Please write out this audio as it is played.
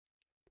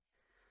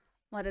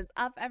What is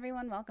up,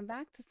 everyone? Welcome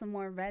back to some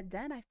more Red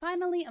Dead. I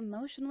finally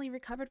emotionally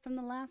recovered from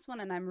the last one,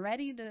 and I'm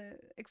ready to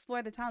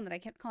explore the town that I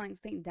kept calling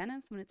St.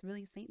 Denis when it's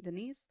really St.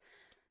 Denise.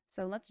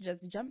 So let's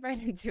just jump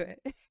right into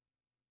it.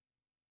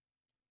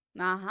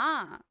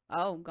 Aha!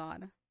 Oh,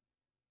 God.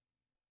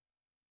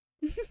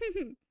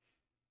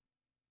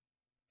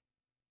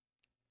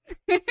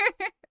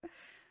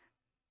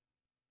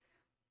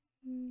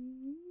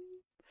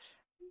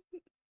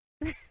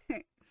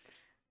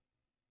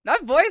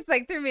 That voice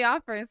like threw me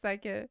off for a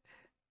second.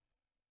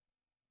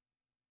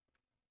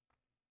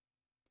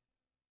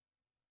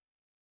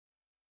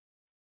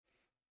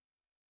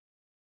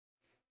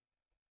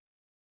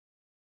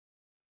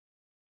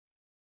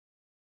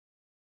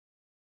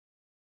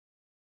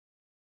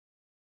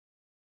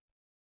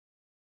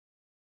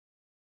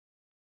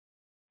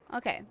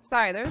 Okay,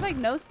 sorry, there was like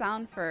no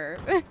sound for...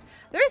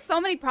 There are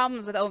so many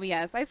problems with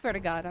OBS. I swear to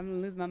God, I'm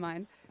gonna lose my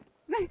mind.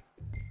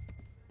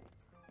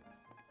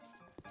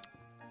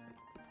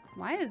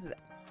 Why is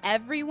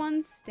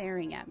everyone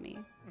staring at me?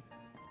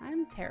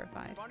 I'm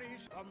terrified.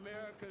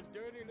 America's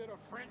dirty little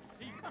French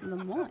secret.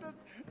 Lemoyne.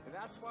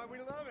 That's why we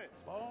love it.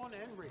 Born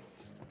and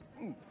raised.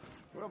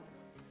 Well,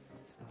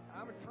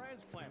 I'm a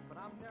transplant, but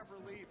I'm never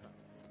leaving.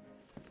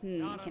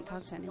 Can't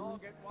talk to anyone. All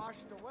get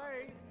washed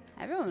away.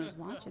 Everyone was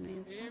watching me. It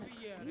was Every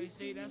year they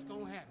say that's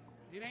gonna happen.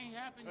 It ain't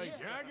happened Hey, yet.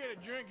 can I get a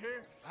drink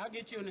here? I'll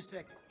get you in a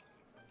second.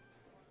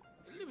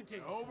 Let me tell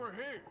you Over something.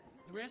 here.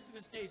 The rest of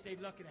the states, they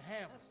lucky to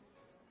have us.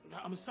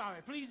 I'm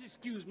sorry. Please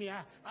excuse me.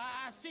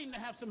 I seem to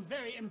have some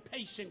very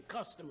impatient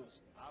customers.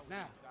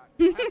 Now, how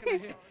can I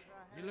help?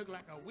 You look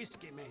like a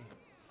whiskey man.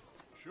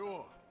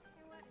 Sure.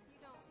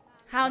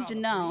 How'd you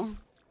know?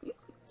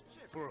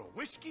 For a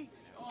whiskey?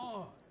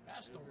 Oh,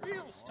 that's the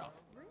real stuff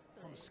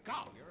from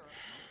Scotland.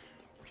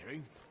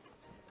 Okay.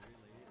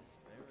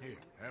 Here,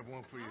 have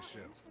one for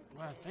yourself.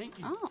 Well, thank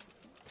you. Oh,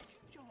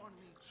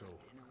 So,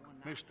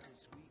 mister,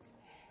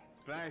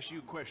 can I ask you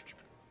a question?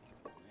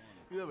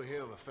 You ever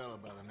hear of a fella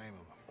by the name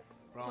of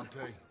Bronte?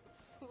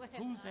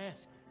 Who's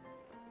asking?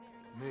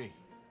 Me.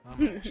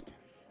 I'm asking.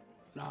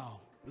 No,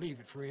 leave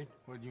it, friend.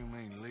 What do you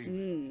mean,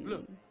 leave?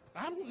 Look,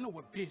 I don't know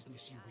what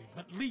business you in,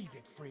 but leave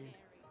it, friend.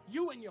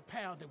 You and your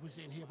pal that was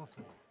in here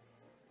before.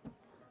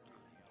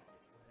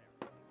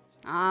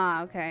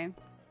 ah, okay.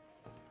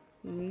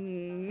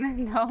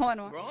 No one.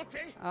 Bronte?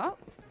 Oh,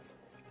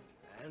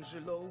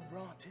 Angelo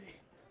Bronte.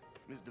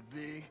 Mr.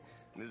 Big,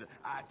 Mr.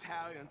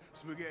 Italian,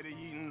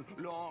 spaghetti-eating,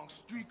 long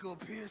streak of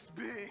piss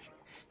big.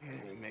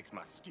 It makes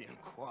my skin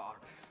crawl.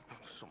 I'm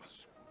so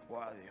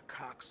swarthy, a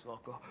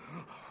cocksucker.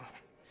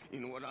 You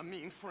know what I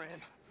mean,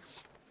 friend?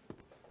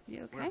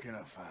 you Where okay? can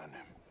I find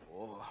him?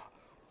 Oh,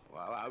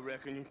 well, I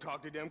reckon you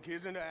talk to them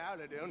kids in the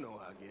alley, they'll know,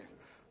 I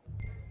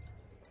guess.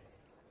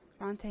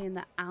 Bronte in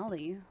the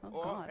alley. Oh,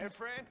 Oh, God. and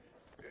friend,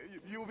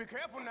 you'll be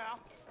careful now.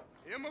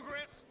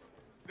 Immigrants,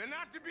 they're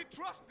not to be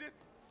trusted.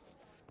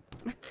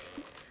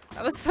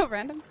 That was so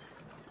random.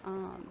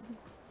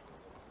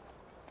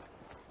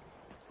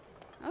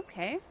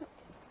 Okay.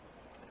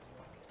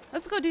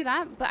 Let's go do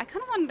that, but I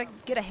kind of wanted to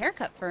get a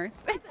haircut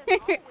first.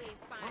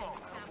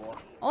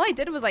 All I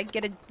did was like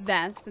get a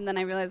vest, and then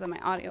I realized that my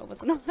audio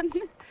wasn't on.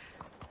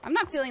 I'm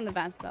not feeling the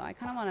vest though. I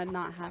kind of want to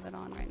not have it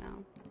on right now.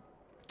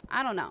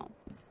 I don't know.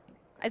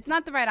 It's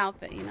not the right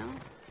outfit, you know?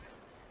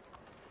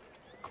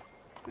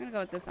 I'm gonna go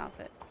with this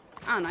outfit.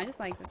 I don't know, I just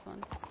like this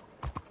one.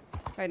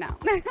 Right now.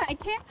 I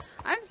can't,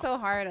 I'm so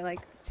hard at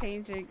like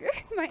changing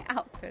my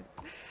outfits.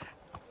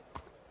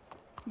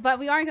 But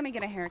we are gonna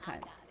get a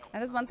haircut.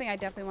 That is one thing I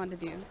definitely want to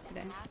do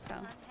today, so.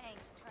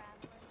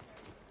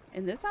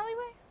 In this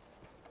alleyway?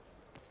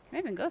 Can I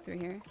even go through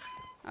here?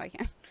 Oh, I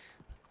can't.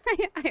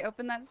 I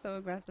opened that so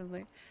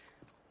aggressively.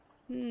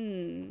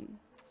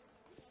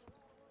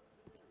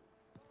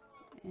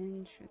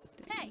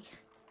 Interesting.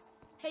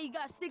 Hey, you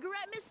got a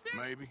cigarette, mister?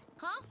 Maybe.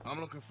 Huh?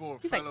 I'm looking for a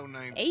He's like fellow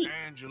named 8.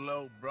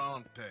 Angelo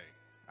Bronte.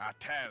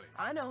 Italian.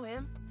 I know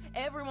him.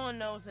 Everyone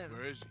knows him.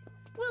 Where is he?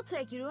 We'll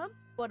take you to him,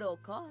 but it'll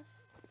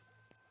cost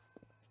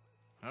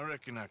I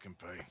reckon I can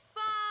pay.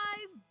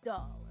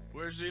 $5.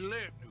 Where's he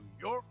live? New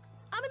York?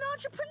 I'm an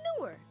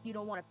entrepreneur. If you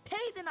don't want to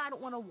pay, then I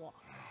don't want to walk.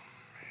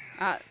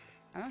 I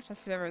don't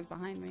trust whoever is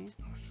behind me.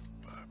 That's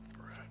a bad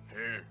brat.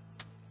 Here.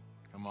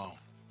 Come on.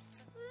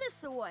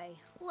 This away.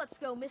 Let's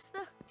go, mister.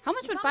 How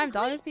much You would got 'em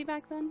 $5 clean? be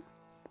back then?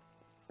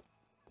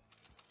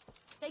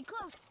 Stay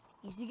close.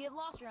 Easy to get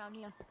lost around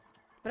here.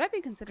 Would I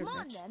be considered Come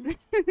on, rich? then.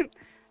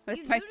 With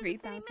You my new to the city,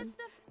 3,000?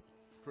 mister?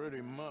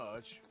 Pretty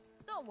much.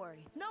 Don't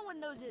worry. No one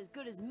knows it as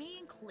good as me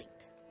and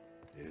Cleet.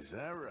 Is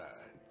that right?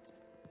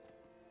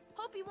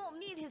 Hope you won't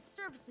need his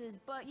services,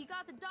 but you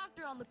got the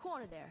doctor on the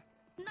corner there.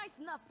 Nice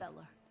enough,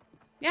 fella.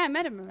 Yeah, I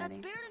met him That's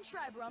already. Baird and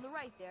Schreiber on the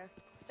right there.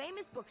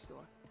 Famous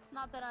bookstore.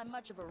 Not that I'm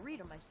much of a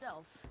reader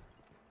myself.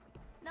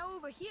 Now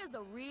over here's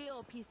a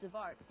real piece of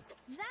art.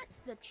 That's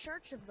the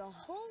Church of the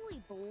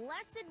Holy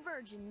Blessed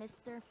Virgin,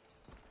 mister.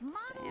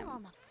 Modeled Damn.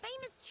 on the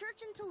famous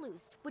church in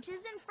Toulouse, which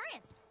is in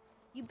France.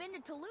 You been to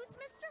Toulouse,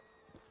 mister?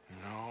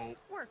 No.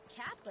 We're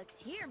Catholics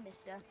here,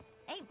 mister.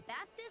 Ain't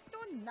Baptist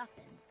or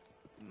nothing.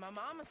 My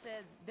mama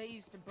said they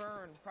used to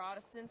burn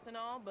Protestants and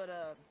all, but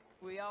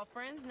we all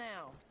friends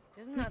now.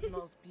 Isn't that the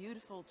most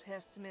beautiful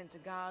testament to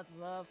God's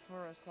love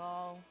for us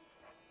all?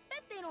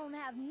 Bet they don't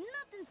have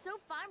nothing so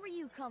fine where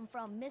you come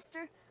from,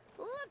 mister.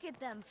 Look at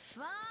them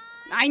fine.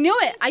 I knew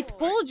it. I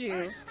told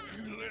you.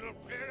 You little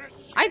bit of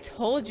shit. I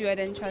told you I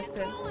didn't trust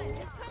him.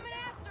 It's coming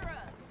after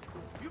us.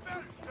 You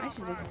better stop I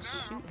should just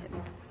right now. shoot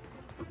him.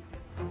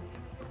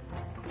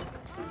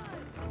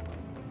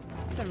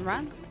 Then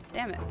run.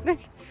 Damn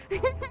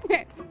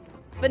it.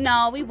 But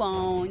no, we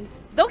won't.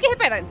 Don't get hit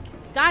by that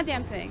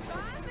goddamn thing.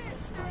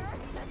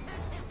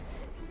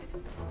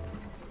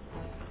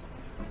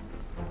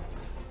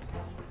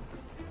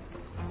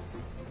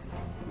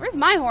 Where's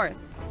my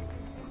horse?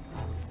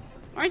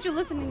 Why aren't you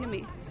listening to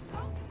me?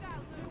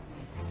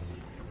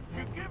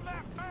 You give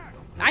that back.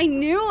 I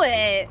knew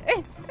it.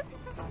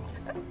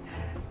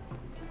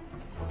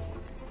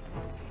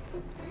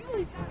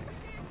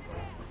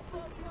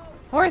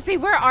 Horsey,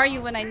 where are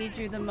you when I need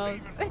you the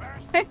most?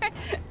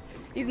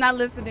 He's not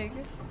listening.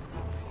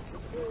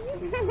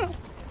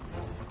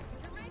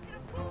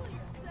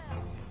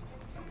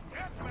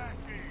 Get back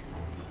here.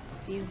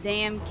 These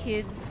damn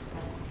kids.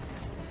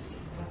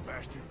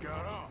 Bastard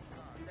got off.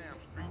 Damn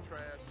street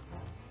trash.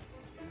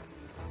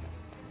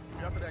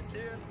 You after that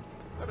kid?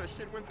 Thought that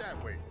shit went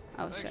that way.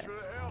 Oh Thanks shit. for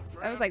the help,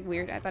 friend. That was like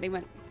weird. I thought he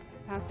went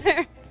past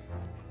there.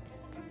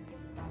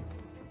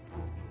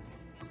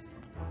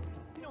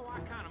 You know, I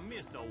kind of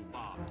miss old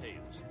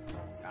bobtails.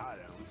 I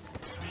don't.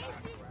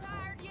 Ain't you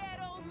tired yet,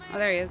 old man? Oh,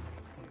 there he is.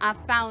 I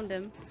found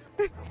him.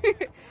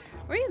 Where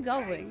are you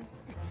going?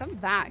 Come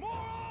back.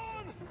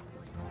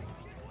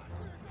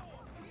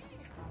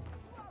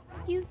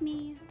 Excuse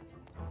me.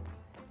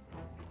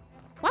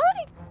 Why would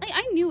he? Like,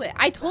 I knew it.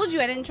 I told you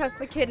I didn't trust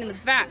the kid in the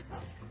back.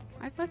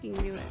 I fucking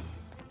knew it.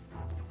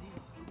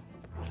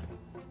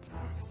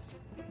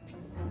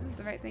 Is this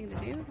the right thing to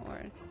do,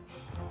 or?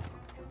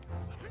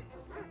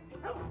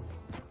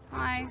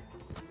 Hi.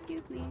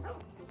 Excuse me.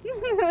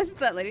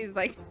 That lady's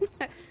like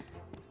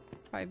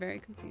probably very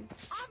confused.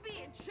 I'm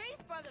being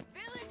chased by the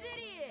village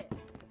idiot.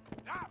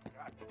 Stop,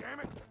 God damn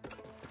it.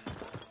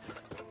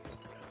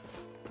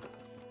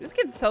 This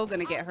kid's so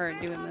gonna get hurt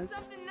Spend doing on this.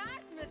 something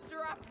nice, mister,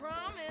 I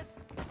promise.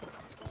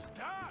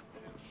 Stop,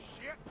 little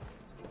shit.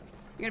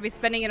 You're gonna be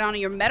spending it on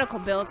your medical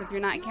bills if you're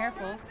not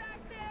careful. Back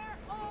there,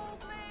 old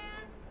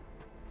man.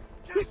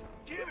 Just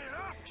give it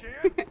up,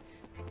 kid.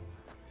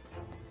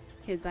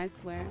 Kids, I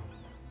swear.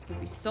 It can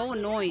be so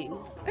annoying.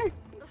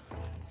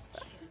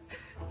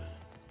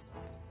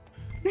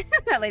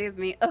 That lady's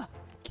me. Ugh,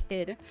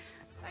 kid.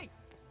 Hey,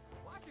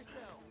 watch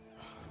yourself.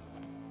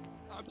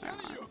 I'm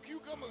telling you, a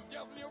cucumber's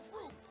definitely a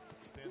fruit.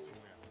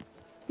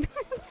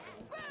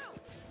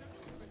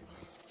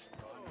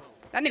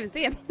 I didn't even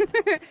see him.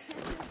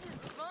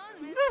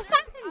 Fun, mister.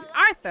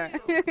 Arthur.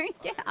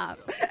 Get up.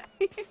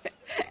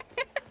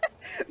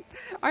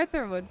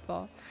 Arthur would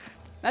fall.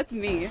 That's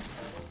me.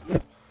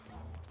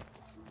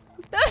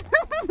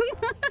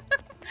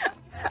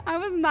 I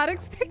was not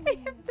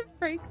expecting him to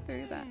break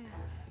through that.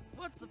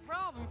 What's the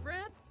problem,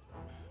 friend?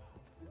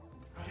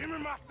 Give me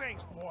my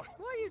things, boy.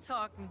 What are you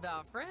talking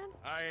about, friend?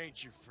 I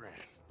ain't your friend,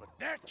 but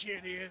that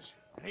kid is,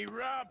 and he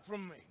robbed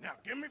from me. Now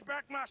give me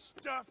back my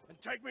stuff and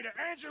take me to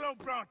Angelo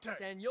Bronte.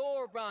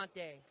 Senor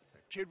Bronte.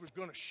 That kid was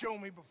gonna show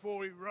me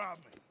before he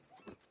robbed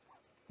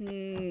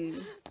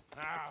me.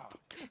 Now,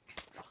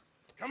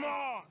 come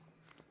on.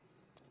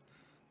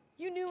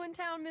 You new in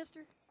town,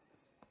 mister?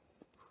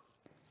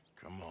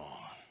 Come on.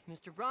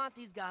 Mr.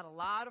 Bronte's got a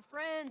lot of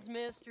friends,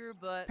 mister,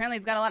 but Apparently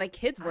he's got a lot of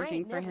kids I working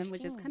ain't for never him,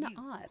 which is seen kind of you.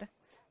 odd.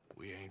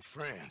 We ain't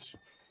friends.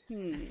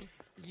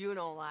 you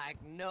don't like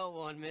no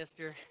one,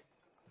 mister.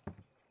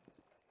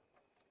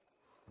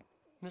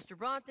 Mr.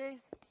 Bronte,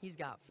 he's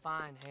got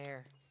fine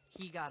hair.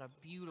 He got a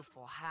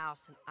beautiful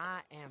house, and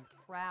I am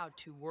proud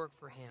to work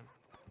for him.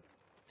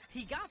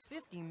 He got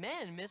 50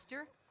 men,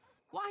 mister.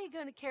 Why he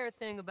gonna care a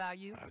thing about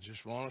you? I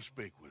just want to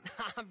speak with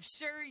him. I'm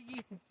sure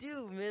you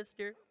do,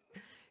 mister.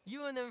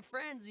 You and them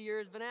friends of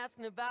yours been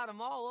asking about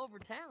him all over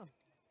town.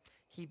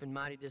 He been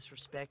mighty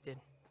disrespected.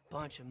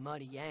 Bunch of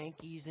muddy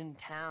Yankees in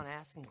town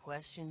asking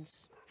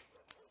questions.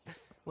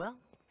 Well,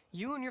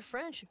 you and your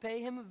friend should pay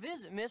him a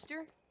visit,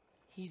 mister.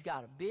 He's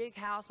got a big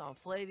house on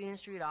Flavian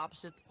Street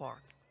opposite the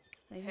park.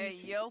 Hey,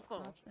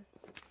 yokel.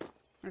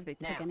 Or if they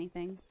took Now.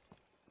 anything.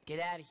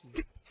 Get out of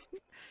here.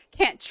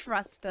 Can't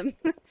trust him.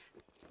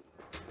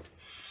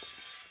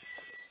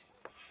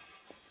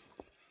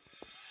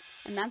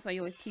 And that's why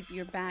you always keep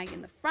your bag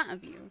in the front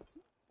of you.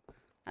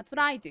 That's what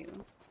I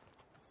do.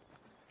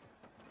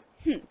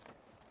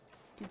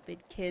 Stupid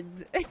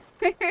kids.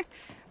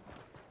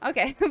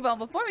 Okay, well,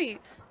 before we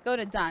go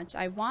to Dutch,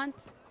 I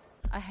want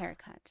a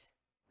haircut.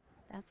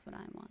 That's what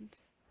I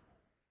want.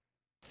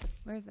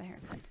 Where's the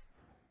haircut?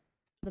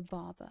 The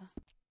Baba.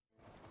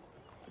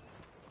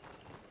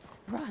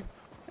 Run.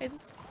 Wait, is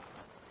this?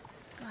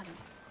 Got him.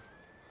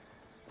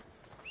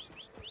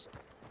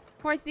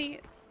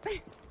 Horsey,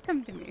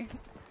 come to me.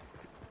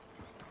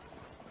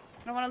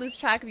 I don't want to lose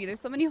track of you. There's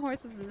so many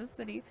horses in this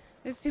city.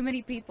 There's too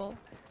many people.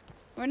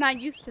 We're not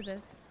used to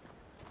this.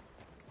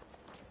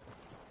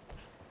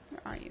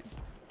 Where are you?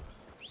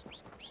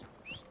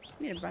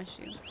 I need to brush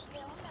you.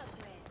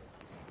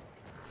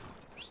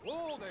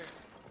 Whoa there.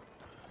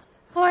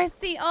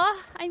 Horsey,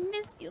 oh, I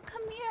missed you.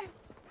 Come here.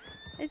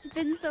 It's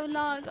been so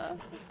long. Oh,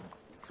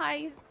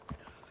 hi.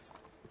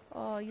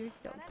 Oh, you're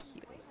so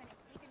cute.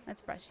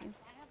 Let's brush you.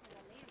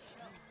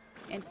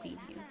 And feed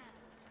you.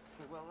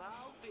 Well,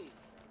 I'll be.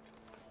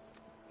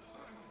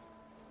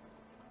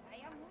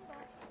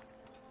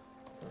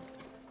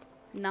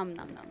 Num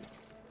num num.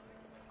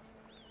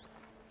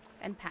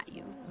 And pat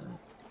you.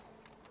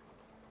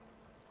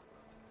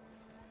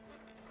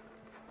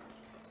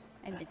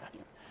 I missed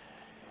you.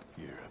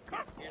 You're a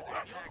good boy.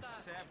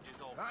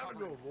 Time to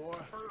go, boy.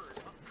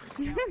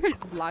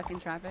 Just blocking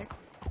traffic.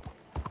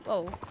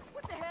 Whoa.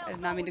 I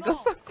did not mean to go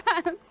so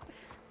fast.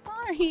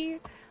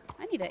 Sorry.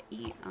 I need to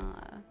eat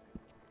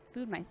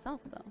food myself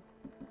though.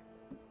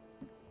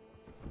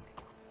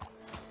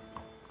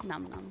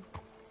 Num num.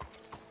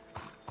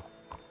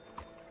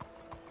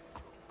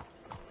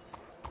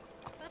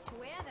 Such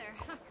weather.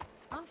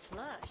 I'm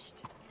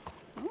flushed.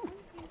 Ooh.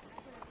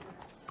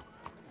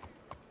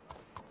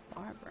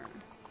 Barber.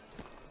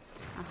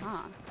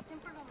 Ajá.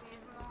 Siempre lo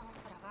mismo.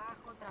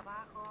 Trabajo,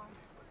 trabajo.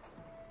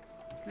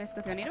 ¿Quieres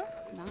cocinero?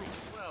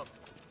 Nice. Well,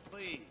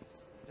 please,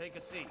 take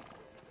a seat.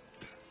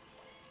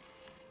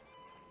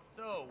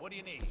 So, what do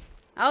you need?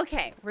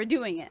 Okay, we're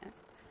doing it.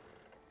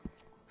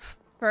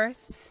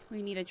 First,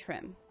 we need a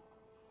trim.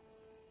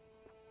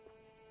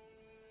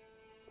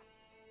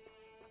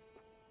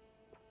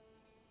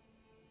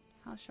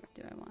 How short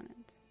do I want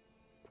it?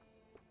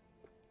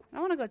 I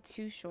don't want to go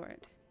too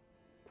short.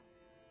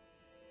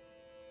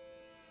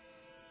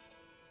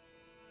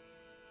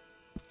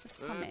 Let's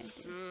come in.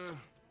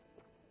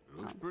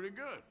 Looks pretty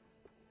good.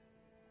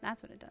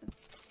 That's what it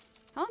does.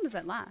 How long does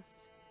that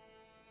last?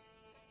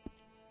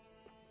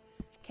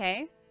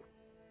 Okay.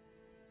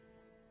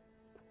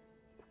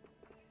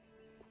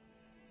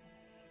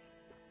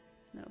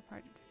 Middle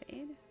part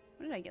fade.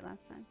 What did I get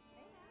last time?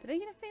 Did I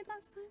get a fade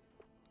last time?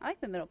 I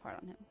like the middle part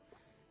on him.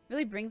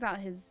 Really brings out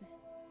his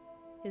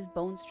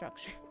bone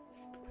structure.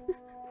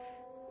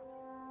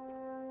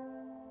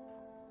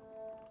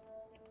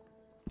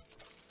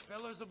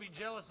 Fellas will be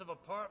jealous of a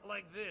part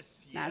like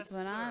this. That's yes,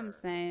 what sir. I'm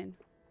saying.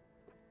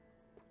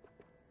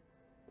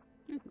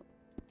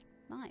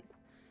 Nice.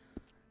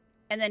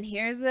 And then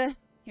here's the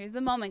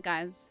moment,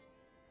 guys.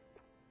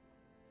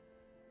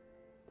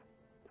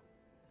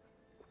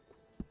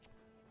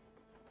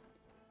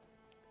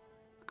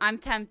 I'm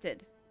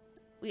tempted.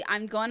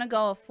 I'm gonna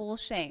go a full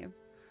shave.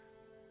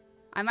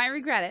 I might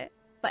regret it,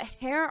 but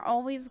hair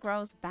always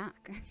grows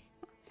back.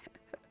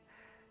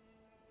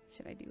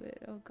 Should I do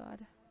it? Oh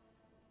God.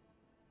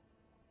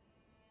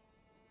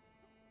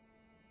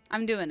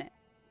 I'm doing it.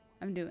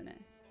 I'm doing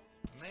it.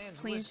 A man's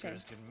Clean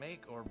whiskers shave. can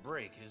make or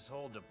break his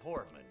whole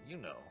deportment, you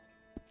know.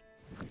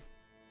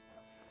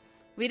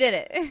 We did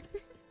it.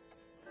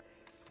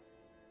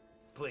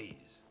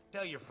 Please,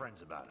 tell your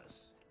friends about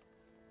us.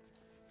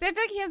 So I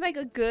feel like he has like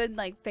a good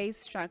like face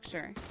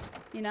structure,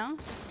 you know?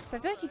 So I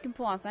feel like he can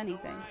pull off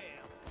anything.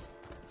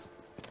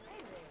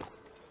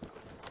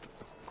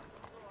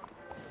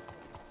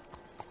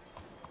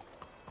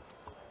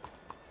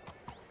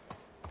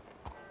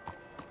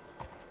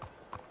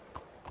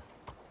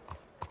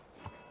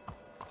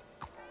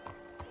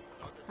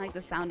 I like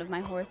the sound of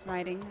my horse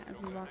riding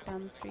as we walk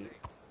down the street.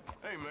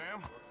 Hey,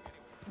 ma'am.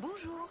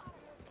 Bonjour.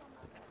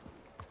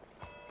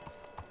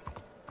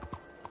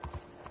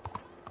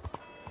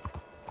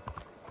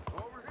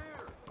 Over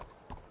here.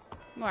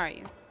 Where are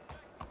you?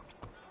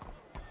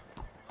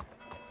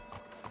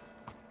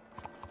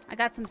 I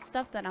got some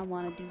stuff that I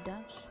want to do,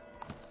 Dutch.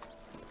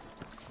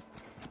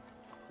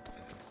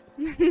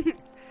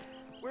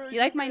 You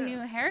like my new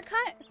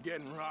haircut?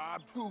 Getting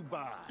robbed? Who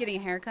by? Getting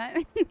a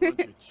haircut? Bunch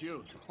of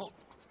children.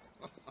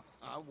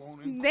 I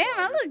won't Damn,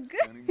 I look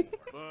good. anymore.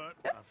 But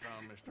I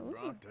found Mr.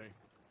 Bronte.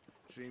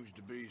 Seems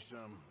to be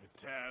some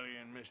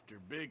Italian Mr.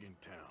 Big in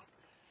town.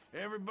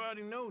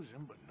 Everybody knows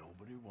him, but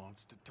nobody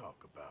wants to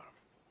talk about him.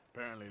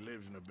 Apparently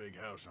lives in a big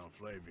house on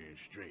Flavian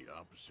Street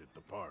opposite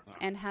the park.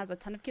 And has a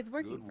ton of kids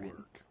working Good for him.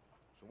 work.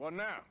 So what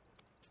now?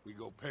 We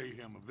go pay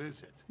him a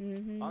visit.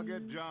 Mm-hmm. I'll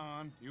get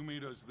John. You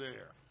meet us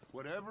there.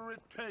 Whatever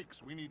it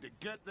takes, we need to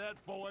get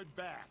that boy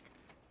back.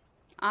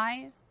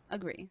 I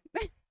agree.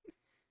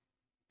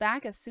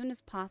 Back as soon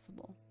as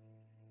possible.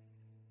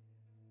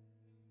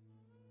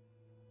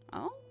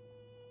 Oh?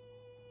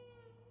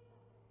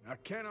 I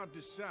cannot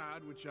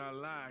decide which I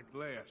like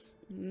less.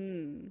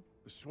 Hmm.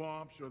 The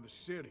swamps or the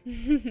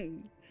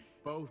city.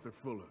 Both are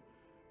full of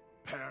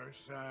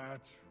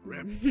parasites,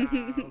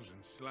 reptiles,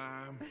 and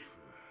slime.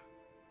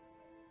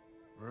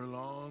 We're a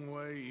long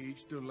way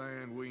east of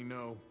land we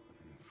know,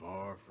 and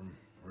far from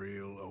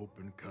real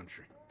open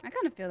country. I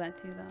kind of feel that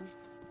too, though.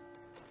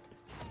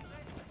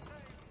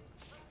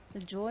 The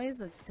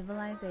joys of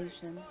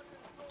civilization.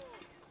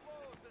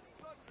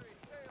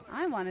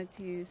 I wanted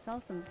to sell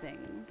some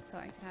things so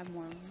I could have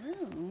more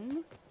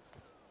room.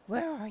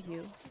 Where are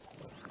you?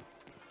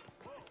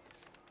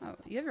 Oh,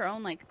 you have your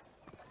own, like...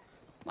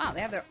 Wow,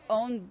 they have their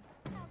own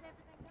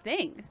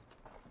thing.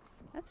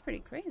 That's pretty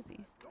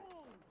crazy.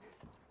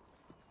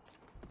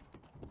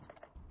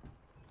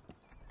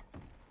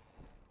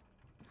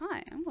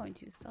 Hi, I'm going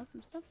to sell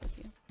some stuff with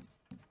you.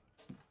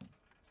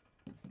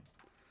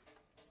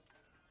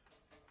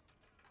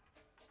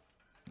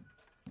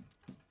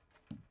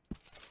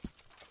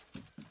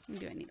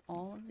 Do I need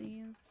all of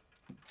these?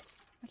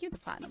 I'll keep the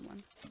platinum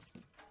one.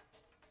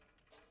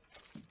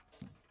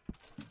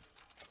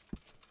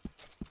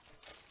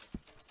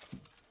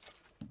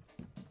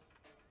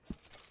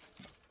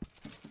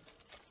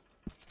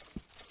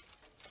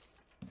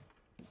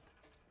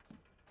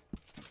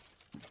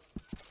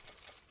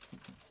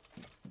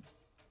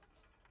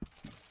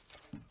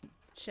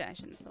 Shit, I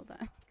shouldn't have sold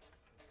that.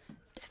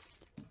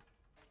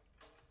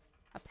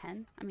 A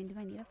pen? I mean, do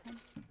I need a pen?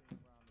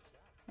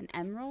 An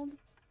emerald?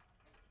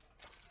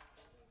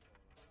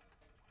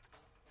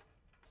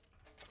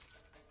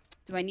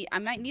 Do I need... I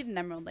might need an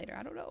emerald later.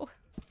 I don't know.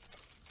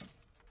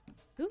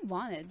 Who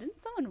wanted? Didn't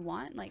someone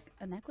want, like,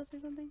 a necklace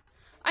or something?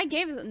 I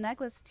gave a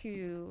necklace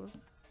to...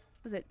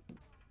 Was it...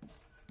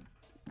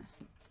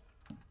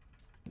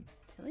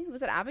 Tilly?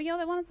 Was it Abigail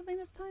that wanted something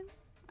this time?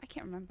 I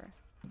can't remember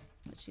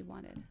what she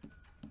wanted.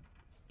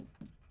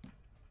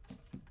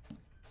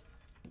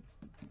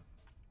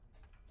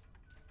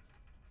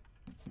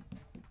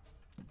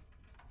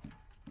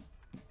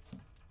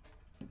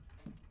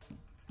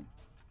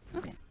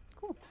 Okay,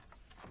 cool.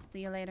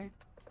 See you later.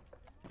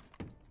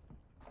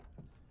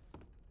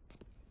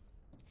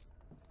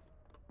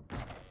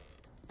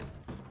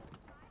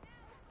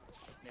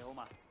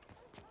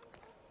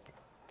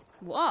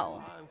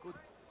 Whoa.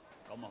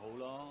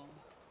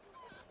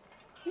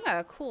 You got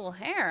a cool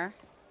hair.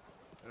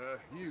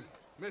 You,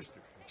 mister,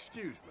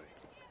 excuse me.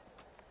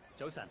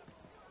 Josan.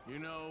 You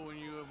know when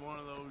you have one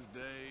of those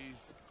days?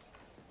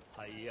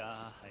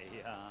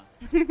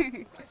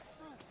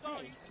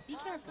 Sorry, be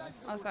careful.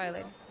 Oh, sorry,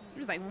 lady. I'm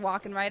just like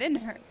walking right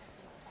into her.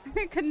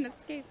 I couldn't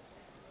escape.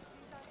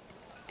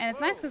 And it's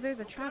nice because there's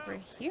a trapper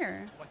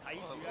here. Is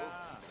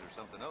there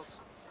something else?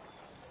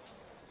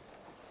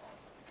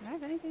 Do I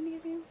have anything to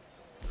give you?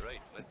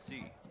 Right, let's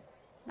see.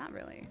 Not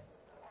really.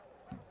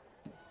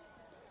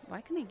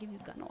 Why couldn't I give you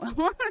gun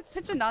oil? That's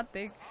such an odd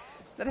thing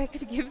that I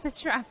could give the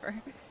trapper.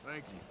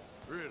 Thank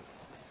you, really.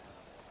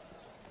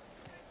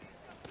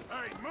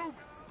 Hey, move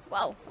it!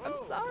 Whoa, I'm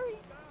sorry.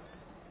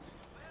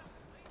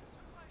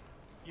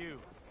 You,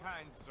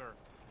 kind sir,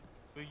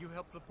 will you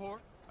help the poor?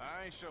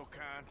 I ain't so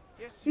kind.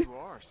 Yes, you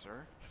are,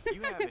 sir.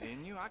 You have it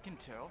in you, I can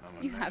tell.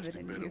 I'm a You have it nasty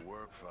in bit you. of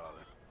work,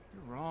 Father.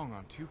 You're wrong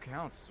on 2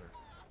 counts, sir.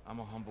 I'm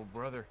a humble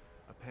brother,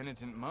 a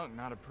penitent monk,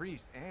 not a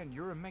priest, and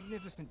you're a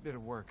magnificent bit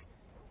of work.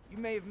 You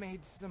may have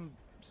made some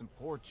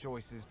poor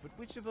choices, but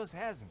which of us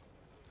hasn't?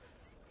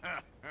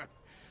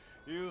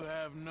 You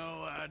have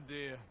no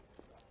idea.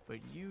 But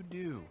you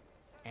do.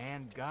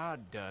 And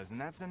God does, and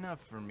that's enough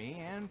for me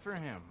and for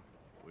him.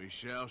 We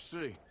shall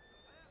see.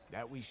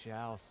 That we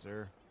shall,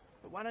 sir.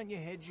 But why don't you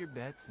hedge your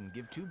bets and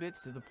give 2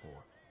 bits to the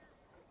poor?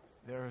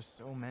 There are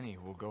so many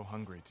who will go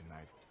hungry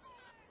tonight.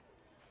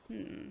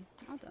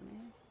 I'll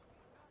dummy.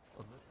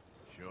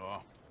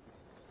 Sure.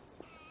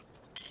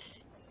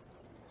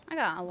 I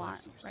got a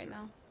lot you, right sir.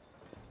 now.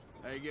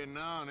 How you getting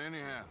on,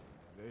 anyhow?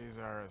 These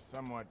are a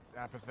somewhat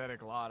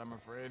apathetic lot, I'm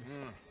afraid.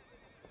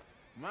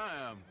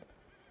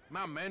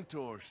 My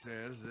mentor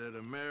says that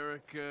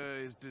America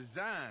is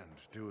designed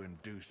to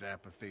induce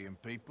apathy in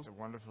people. It's a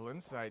wonderful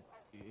insight.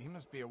 He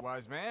must be a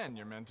wise man,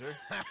 your mentor.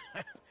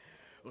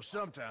 Well,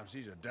 sometimes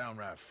he's a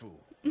downright fool.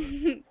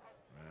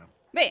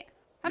 Wait,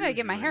 how did I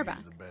get my hair back?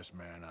 He's the best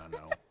man I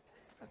know.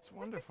 That's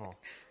wonderful.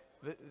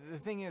 The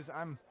thing is,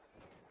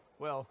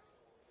 well,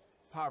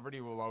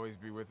 poverty will always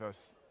be with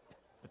us.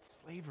 But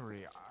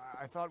slavery,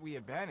 I thought we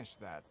had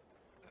banished that.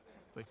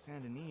 But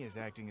Saint Denis is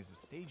acting as a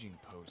staging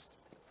post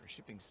for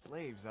shipping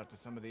slaves out to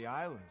some of the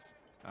islands.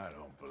 I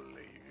don't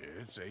believe you.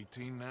 It's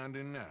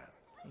 1899.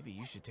 Maybe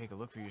you should take a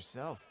look for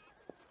yourself.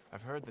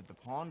 I've heard that the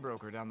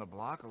pawnbroker down the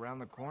block around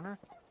the corner,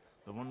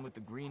 the one with the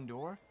green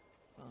door,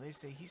 well, they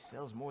say he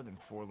sells more than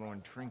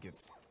forlorn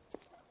trinkets.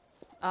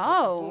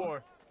 Oh.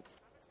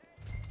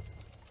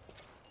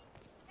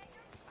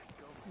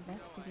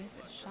 Investigate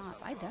the shop.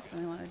 I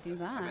definitely want to do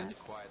that.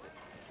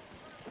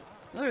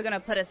 We're gonna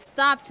put a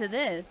stop to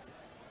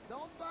this.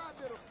 Don't buy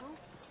little fruit.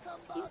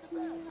 Come Excuse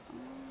me.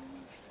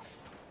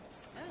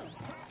 Oh.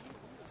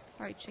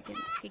 Sorry, chicken.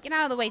 Okay, get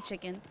out of the way,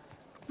 chicken.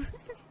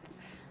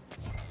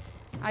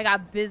 I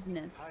got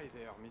business. Hi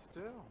there,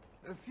 mister.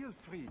 Feel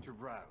free to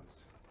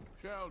browse.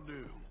 Shall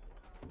do.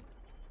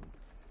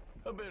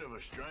 A bit of a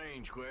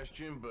strange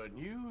question, but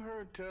you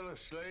heard tell of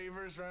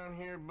slavers around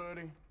here,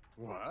 buddy?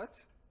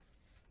 What?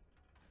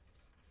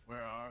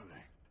 Where are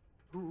they?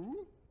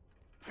 Who?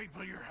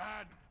 People you're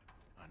hiding.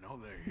 I know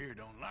they're here,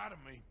 don't lie to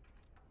me.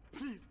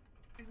 Please,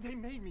 they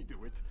made me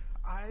do it.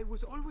 I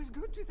was always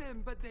good to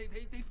them, but they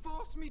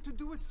forced me to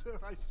do it, sir,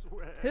 I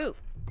swear. Who?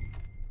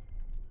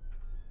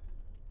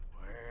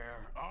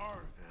 Where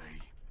are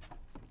they?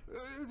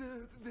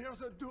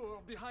 There's a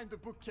door behind the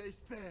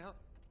bookcase there.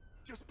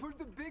 Just pull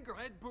the big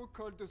red book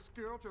called The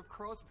Scourge of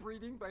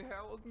Crossbreeding by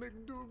Harold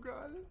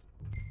McDougall.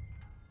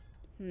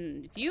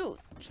 If you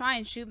try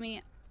and shoot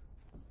me,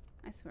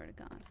 I swear to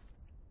God.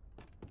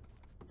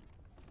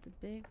 The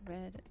big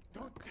red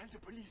Don't tell the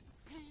police,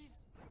 please.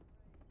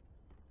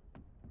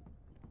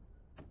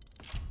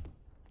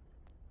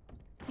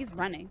 He's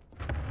running.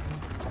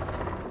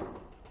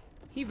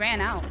 He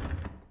ran out.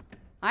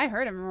 I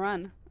heard him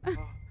run.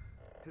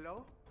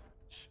 Hello?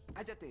 Shh,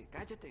 cállate,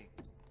 cállate.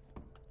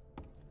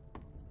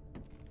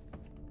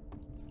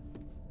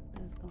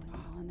 What is going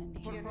on in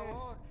here? Por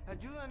favor,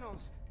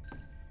 ayúdanos.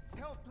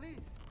 Help,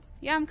 please.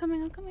 Yeah, I'm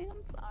coming.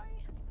 I'm sorry.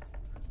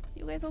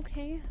 You guys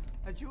okay?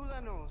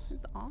 Ayúdanos.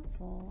 It's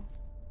awful.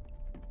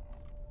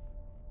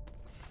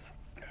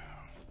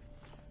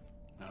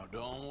 Now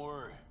don't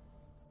worry.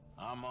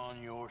 I'm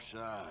on your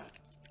side.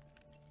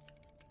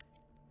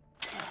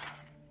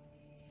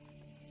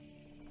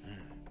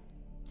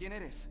 ¿Quién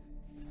eres?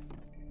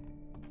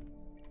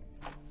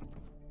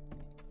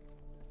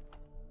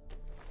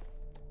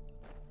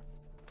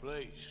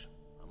 Please,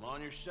 I'm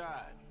on your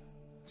side.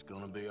 It's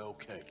gonna be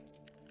okay.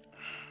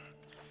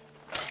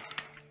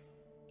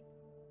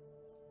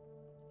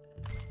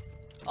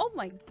 Oh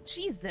my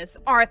Jesus,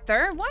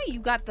 Arthur! Why you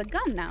got the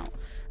gun now?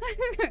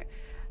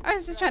 I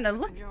was just trying to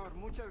look. Señor,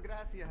 muchas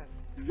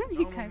gracias.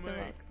 You guys are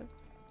welcome.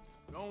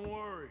 Don't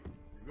worry.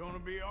 You're gonna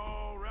be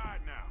all right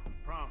now. I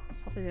promise.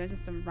 Hopefully they'll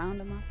just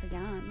round him up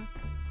again.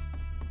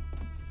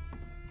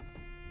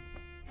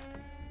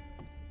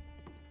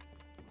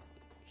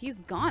 He's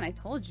gone, I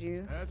told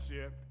you. That's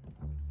it.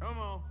 Come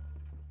on.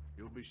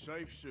 You'll be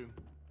safe soon.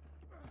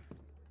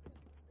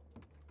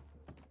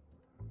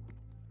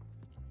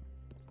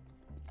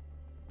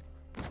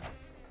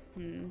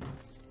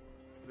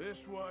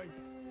 This way.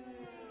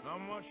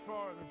 Not much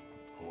farther.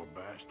 Poor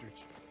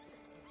bastards.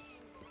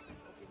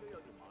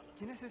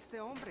 ¿Quién es este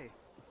hombre?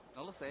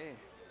 No lo sé.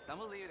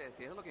 Estamos libres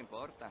y eso es lo que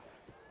importa.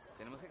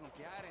 Tenemos que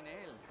confiar en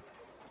él.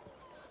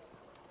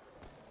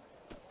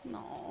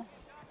 No.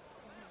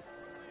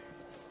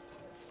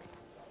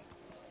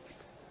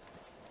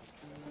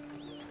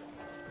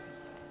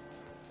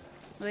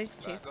 Will they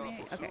chase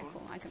me? Okay,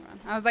 cool. I can run.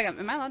 I was like,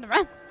 am I allowed to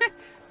run?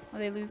 Will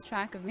they lose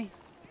track of me?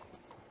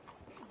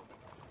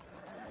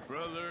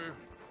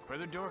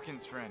 Brother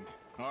Dorkin's friend.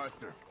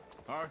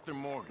 Arthur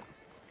Morgan.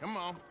 Come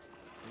on.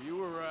 You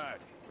were right.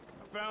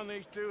 I found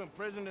these two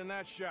imprisoned in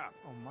that shop.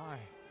 Oh my.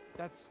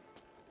 That's...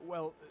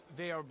 Well,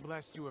 they are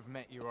blessed to have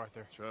met you,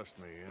 Arthur. Trust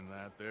me, in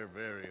that they're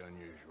very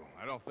unusual.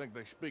 I don't think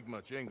they speak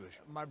much English.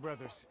 My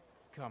brothers,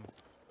 come.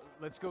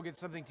 Let's go get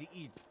something to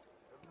eat.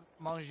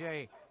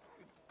 Manger.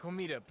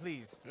 Comida,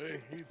 please.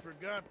 Hey, you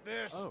forgot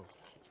this? Oh.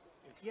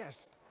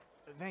 Yes.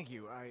 Thank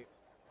you.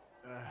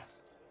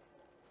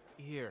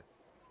 Here.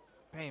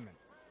 Payment.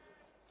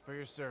 For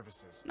your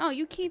services. No,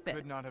 you keep it.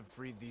 Could not have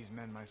freed these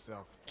men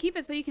myself. Keep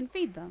it so you can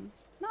feed them.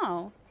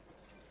 No.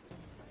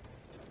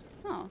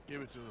 No.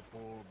 Give it to the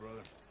poor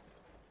brother.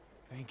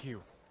 Thank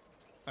you.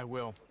 I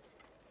will.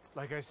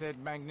 Like I said,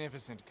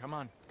 magnificent. Come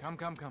on. Come.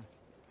 Come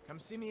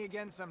see me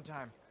again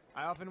sometime.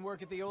 I often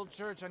work at the old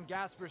church on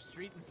Gasper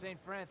Street in St.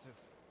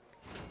 Francis.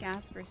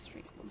 Gasper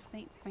Street in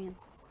St.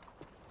 Francis.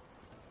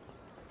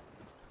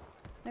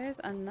 There's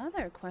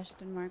another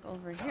question mark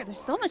over here.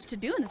 There's so much to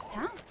do in this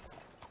town.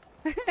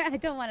 I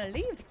don't want to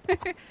leave.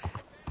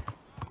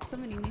 So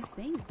many new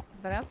things.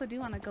 But I also do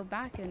want to go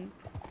back and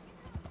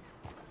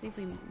see if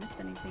we missed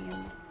anything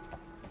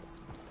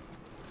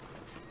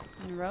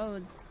in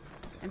Rhodes.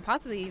 And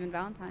possibly even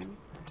Valentine.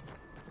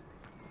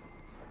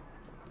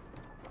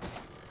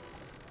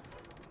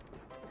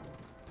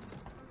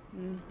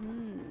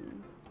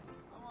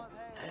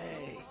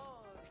 Hey,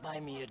 buy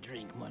me a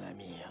drink, mon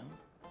ami, huh?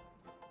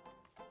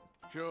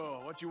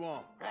 Sure, what you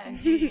want?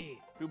 Brandy.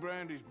 2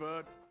 brandies,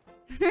 bud.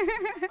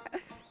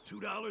 It's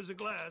 $2 a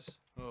glass.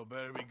 Oh,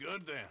 better be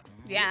good then.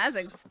 Yeah, that's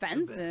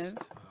expensive.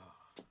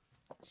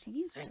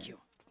 Jesus. Thank you.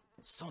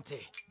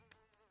 Santé.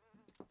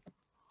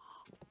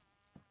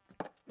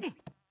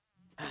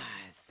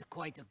 It's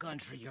quite a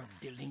country you're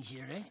building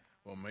here, eh?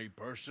 Well, me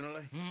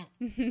personally?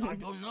 I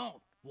don't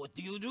know. What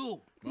do you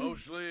do?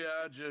 Mostly,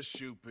 I just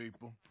shoot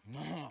people.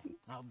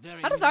 How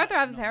very How does Arthur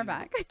have his hair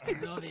back? I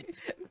love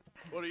it.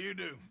 What do you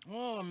do?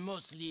 Oh,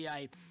 mostly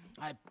I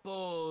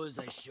pose,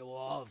 I show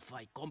off,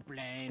 I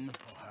complain.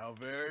 Oh, how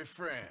very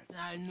frank.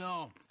 I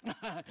know.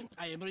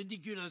 I am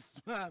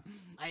ridiculous.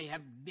 I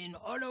have been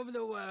all over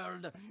the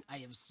world. I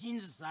have seen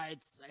the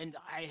sights, and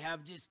I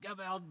have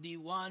discovered the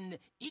one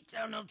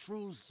eternal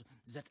truth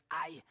that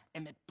I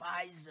am a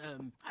pies,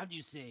 how do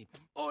you say,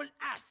 all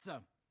ass.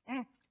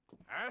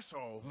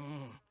 Asshole?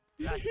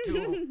 That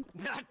too.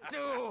 That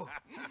too.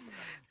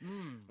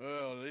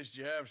 Well, at least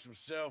you have some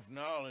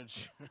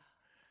self-knowledge.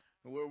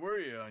 Where were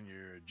you on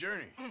your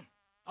journey?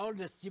 All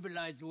the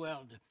civilized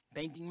world.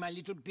 Painting my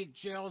little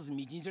pictures,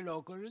 meeting the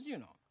locals, you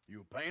know.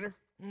 You a painter?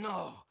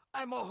 No,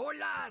 I'm a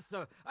whole ass.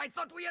 I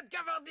thought we had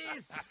covered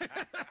this.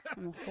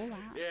 I'm a whole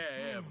ass.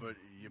 Yeah, but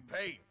you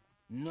paint.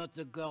 Not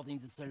according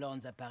to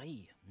salons à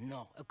Paris.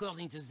 No,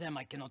 according to them,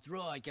 I cannot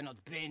draw, I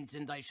cannot paint,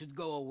 and I should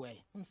go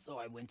away. And so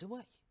I went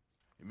away.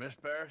 You miss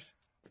Paris?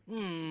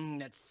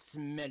 That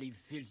smelly,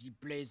 filthy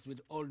place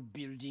with old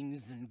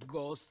buildings and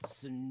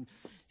ghosts and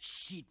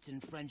shit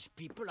and French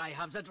people. I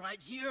have that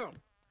right here.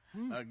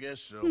 I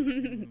guess so.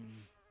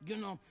 You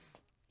know,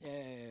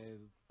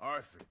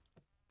 Arthur.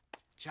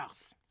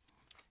 Charles.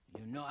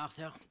 You know,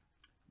 Arthur?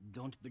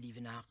 Don't believe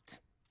in art.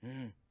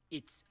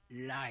 It's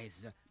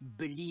lies.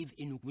 Believe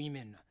in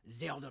women.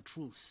 They're the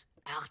truth.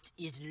 Art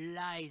is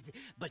lies,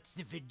 but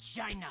the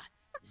vagina,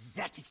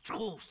 that is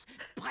truth.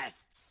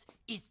 Breasts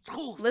is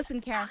truth. Listen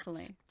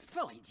carefully. Art. It's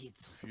for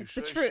idiots. It's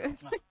the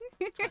truth.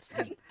 Trust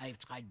me, I've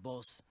tried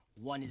both.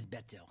 One is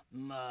better.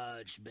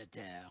 Much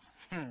better.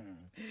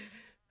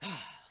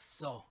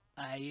 So,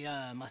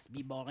 I must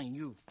be boring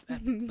you.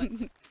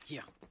 But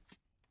here.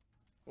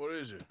 What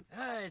is it?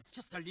 It's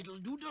just a little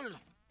doodle.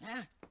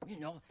 You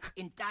know,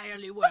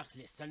 entirely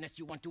worthless unless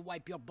you want to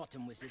wipe your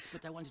bottom with it.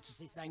 But I wanted to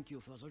say thank you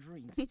for the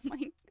drinks.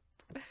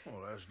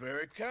 Well, that's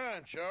very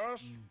kind,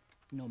 Charles.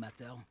 No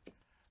matter.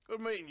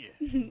 Good meeting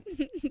you.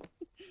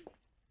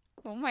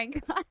 Oh my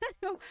god.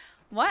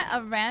 What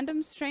a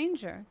random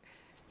stranger.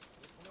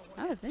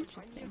 That was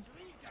interesting.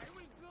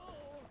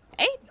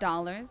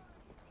 $8.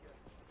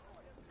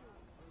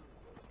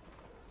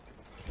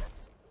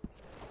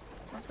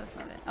 Oops, that's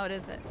not it. Oh, it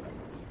is it.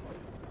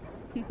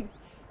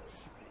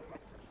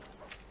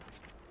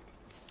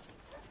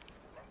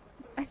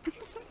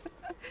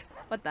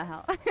 What the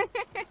hell?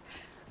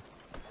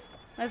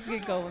 Let's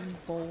get going,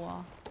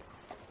 boy.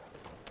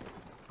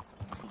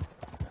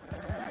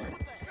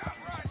 Stop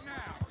right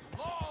now.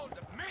 Law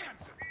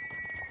demands it.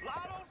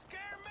 Law don't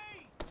scare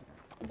me.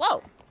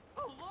 Whoa.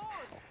 Oh,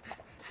 Lord.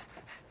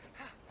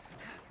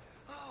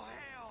 Oh,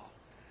 hell.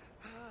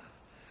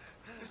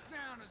 This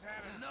town has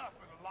had enough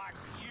of the likes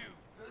of you.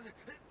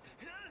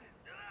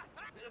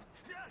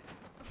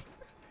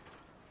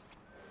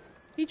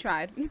 He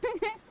tried.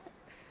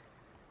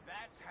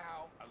 That's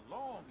how a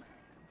lawman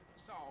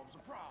solves a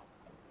problem.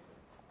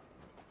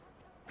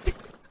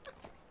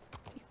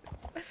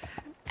 Jesus.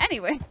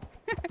 Anyways.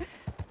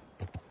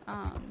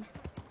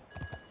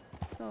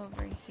 Let's go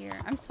over here.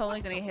 I'm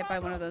totally gonna get hit by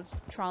one of those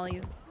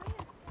trolleys.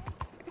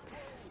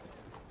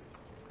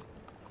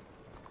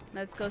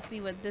 Let's go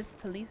see what this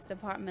police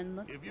department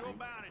looks If you're like.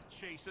 about it,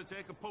 Chaser,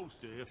 take a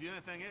poster. If you're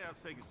anything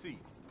else, take a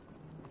seat.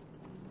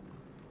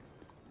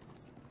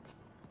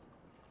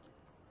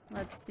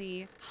 Let's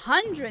see.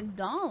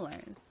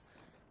 $100.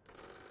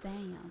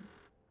 Damn.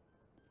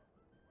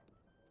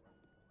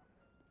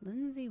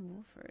 Lindsay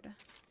Wolford.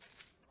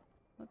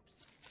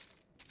 Whoops.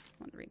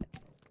 I want to read it.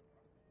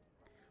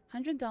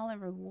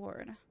 $100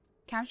 reward.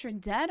 Captured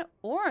dead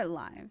or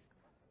alive.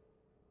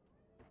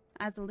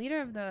 As the leader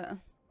of the...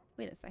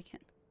 Wait a second.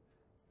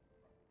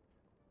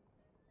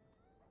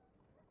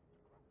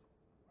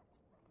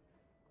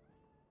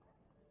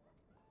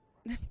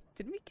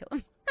 Didn't we kill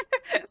him?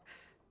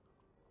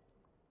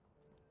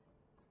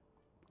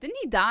 Didn't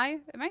he die?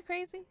 Am I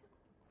crazy?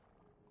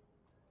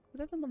 Was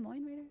that the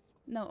Lemoyne Raiders?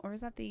 No, or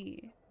was that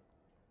the...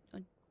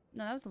 Oh,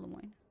 no, that was the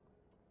Lemoyne.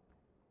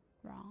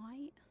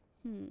 Right?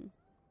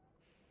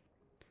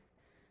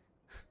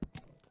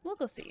 We'll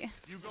go see.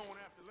 You going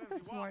after Where's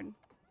Lindsay Ward?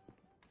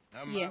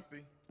 I Yeah. might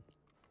be.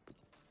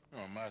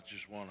 Or I might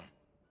just want to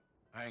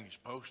hang his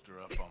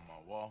poster up on my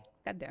wall.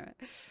 God damn it.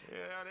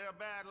 Yeah, they're a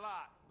bad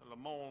lot, the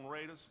Lemoyne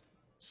Raiders.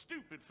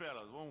 Stupid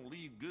fellas won't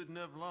leave good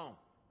enough alone.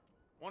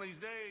 One of these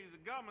days, the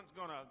government's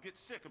gonna get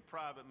sick of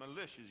private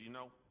militias, you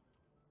know.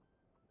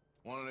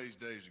 One of these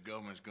days, the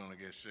government's gonna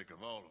get sick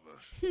of all of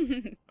us.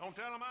 Don't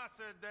tell them I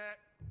said that.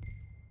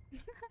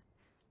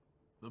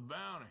 The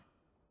bounty.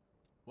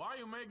 Why are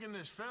you making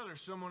this feller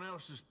someone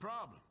else's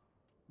problem?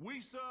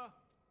 We, sir,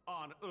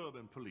 are an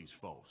urban police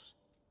force.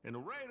 And the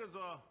Raiders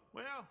are,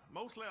 well,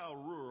 mostly a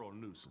rural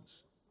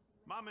nuisance.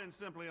 My men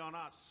simply are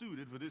not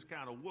suited for this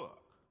kind of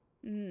work.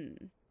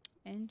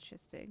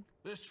 Interesting.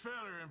 This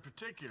feller in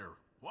particular,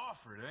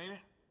 Wofford, ain't it?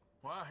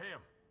 Why him?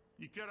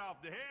 You cut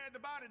off the head, the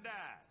body dies.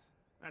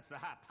 That's the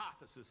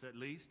hypothesis, at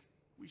least.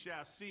 We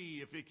shall see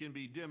if it can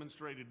be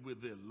demonstrated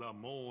with the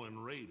Lemoyne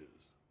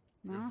Raiders.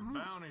 If the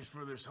bounty's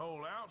for this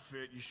whole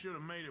outfit, you should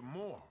have made it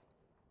more.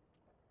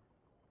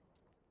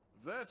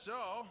 If that's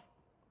all,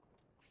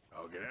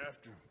 I'll get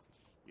after him.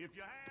 If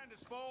your hand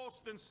is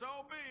forced, then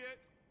so be it.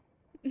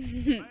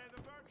 May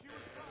the virtue is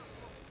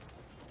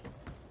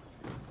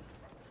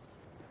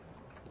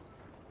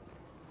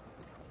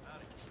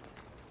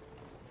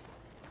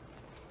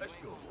Let's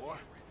go, boy.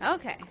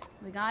 Okay,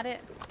 we got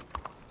it.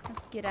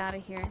 Let's get out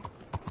of here.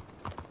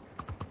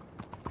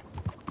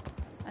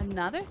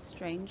 Another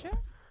stranger?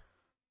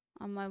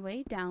 On my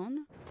way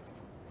down.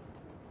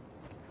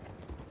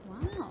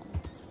 Wow.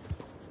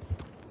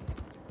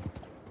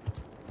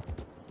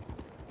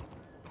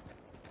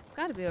 It's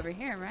gotta be over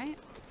here, right?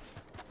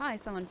 Probably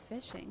someone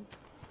fishing.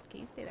 Okay,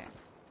 you stay there.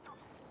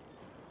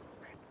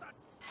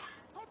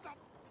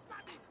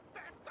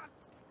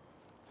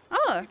 Oh!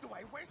 Why do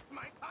I waste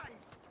my time?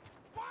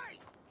 Why?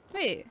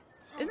 Wait,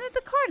 isn't it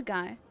the card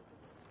guy?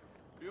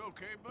 You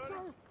okay, buddy?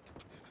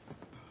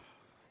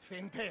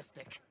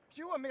 Fantastic.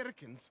 You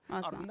Americans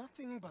are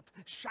nothing but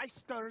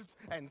shysters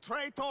and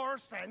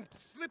traitors and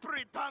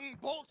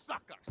slippery-tongued bull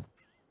suckers.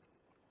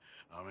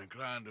 I'm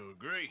inclined to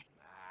agree.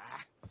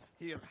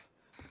 Here,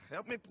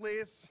 help me,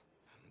 please.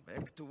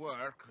 Back to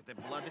work with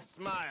a bloody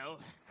smile.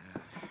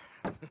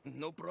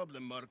 No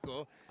problem,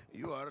 Marco.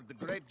 You are the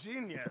great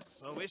genius,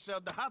 so we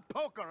shove the hot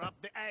poker up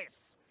the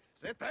ass.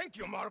 Say thank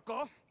you,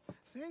 Marco.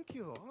 Thank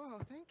you. Oh,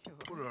 thank you.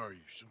 What are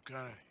you, some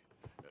kind of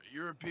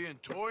European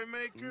toy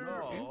maker?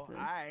 No,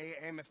 I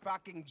am a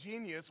fucking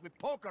genius with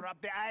poker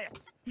up the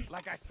ass,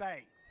 like I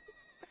say.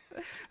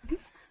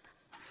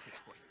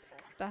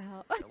 The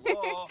hell?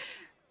 Hello?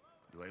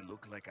 Do I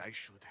look like I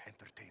should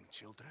entertain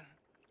children?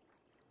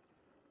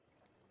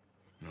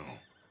 No.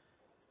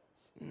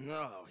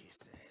 No, he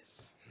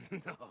says.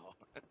 No.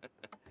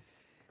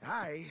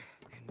 I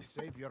am the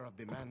savior of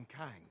the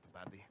mankind,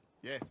 buddy.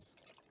 Yes,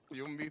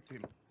 you meet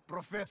him.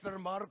 Professor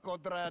Marco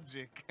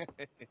Dragic.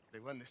 The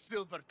one the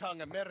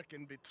silver-tongued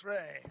American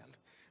betray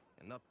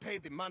and not pay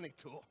the money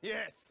to.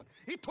 Yes,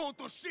 he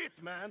total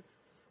shit, man.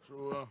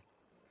 So,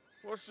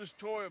 what's this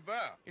toy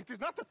about? It is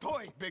not a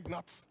toy, Big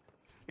Nuts.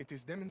 It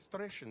is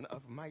demonstration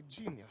of my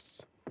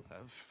genius,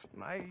 of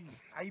my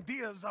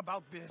ideas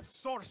about the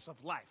source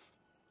of life.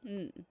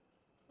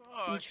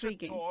 Oh,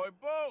 intriguing. It's a toy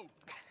boat.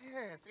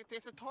 Yes, it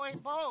is a toy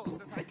boat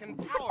that I can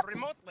power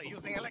remotely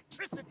using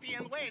electricity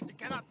and waves you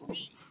cannot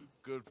see.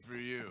 Good for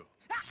you.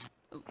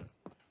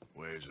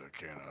 Ways I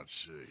cannot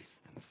see.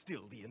 And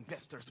still the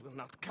investors will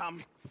not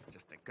come.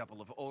 Just a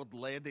couple of old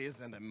ladies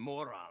and a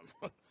moron.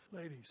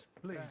 Ladies,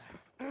 please.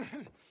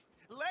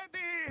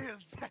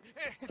 Ladies!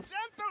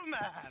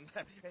 Gentlemen!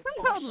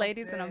 Some old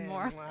ladies and a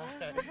moron.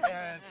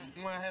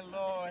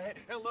 Hello,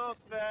 hello,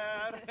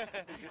 sir.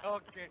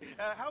 Okay,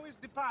 how is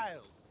the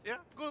piles? Yeah,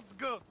 good.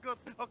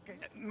 Okay,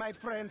 my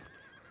friends,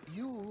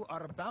 you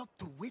are about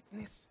to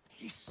witness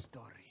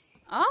history.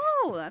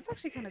 Oh, that's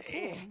actually kind of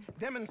cool. A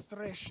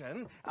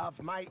demonstration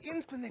of my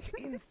infinite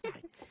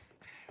insight.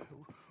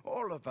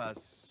 All of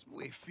us,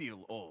 we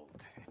feel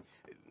old.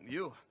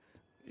 You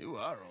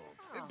are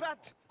old.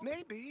 But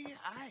maybe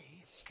I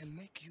can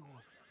make you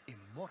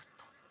immortal.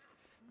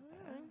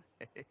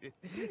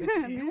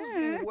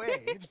 Using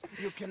waves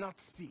you cannot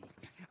see.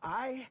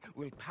 I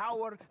will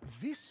power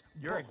this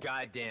You're a boat.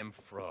 goddamn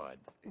fraud.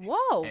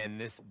 Whoa. And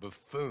this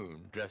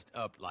buffoon, dressed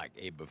up like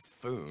a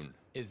buffoon,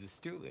 is a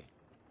stoolie.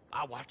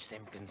 I watched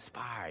them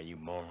conspire, you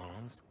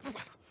morons.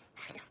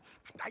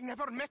 I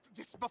never met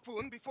this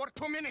buffoon before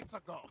 2 minutes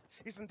ago.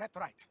 Isn't that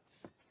right?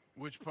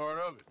 Which part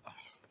of it?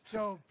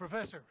 So,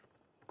 Professor,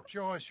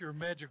 show us your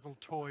magical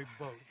toy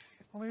boat.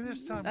 Only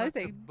this time I let the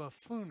think-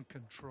 buffoon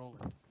control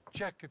it.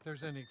 Check if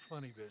there's any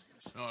funny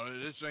business. No,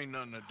 this ain't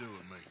nothing to do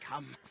with me.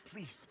 Come,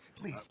 please.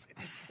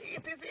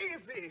 It is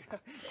easy.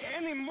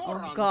 Any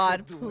moron Oh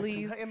God, could do it.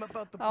 please. I am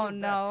about to Oh prove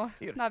no,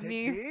 that. Here, not take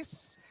me.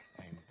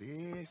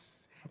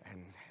 this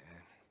and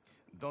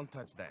don't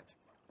touch that.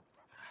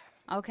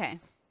 Okay.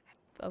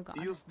 Oh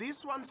God. Use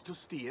these ones to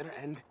steer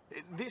and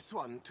this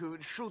one to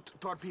shoot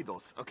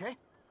torpedoes, okay?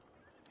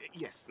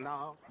 Yes,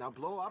 now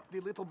blow up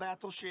the little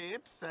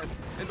battleships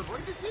and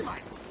avoid the sea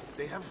mines.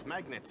 They have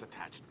magnets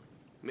attached.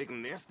 Make a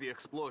nasty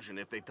explosion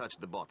if they touch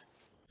the boat.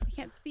 I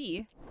can't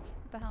see.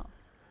 What the hell?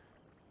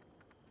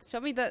 Show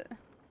me the...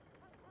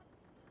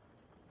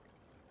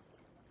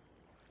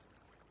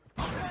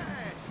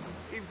 Hey,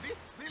 if this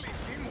silly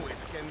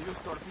dimwit can use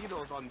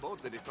torpedoes on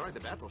boat to destroy the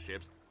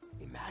battleships,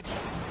 imagine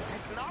what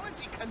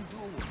technology can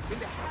do in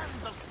the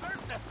hands of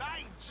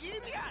certified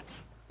genius.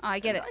 Oh, I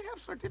get it. I have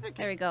certificates.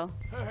 There we go.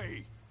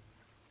 Hey,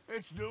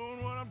 it's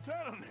doing what I'm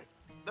telling it.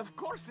 Of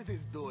course it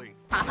is doing.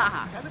 Ha ha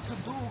ha. Tell it to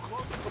do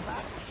closer to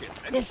battleship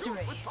and History.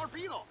 shoot with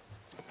torpedo.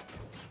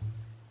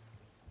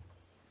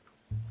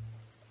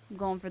 I'm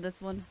going for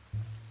this one.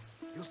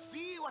 You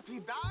see what he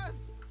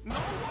does? No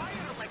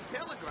wire like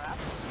telegraph,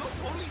 no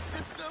pulley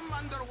system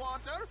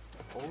underwater.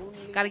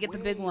 Only Gotta get the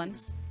big one.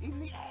 waves in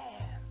the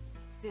air.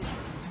 This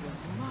is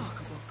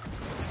remarkable.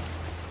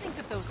 Think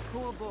of those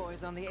poor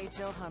boys on the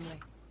H.L.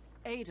 Humley.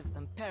 8 of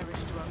them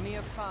perished to a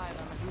mere 5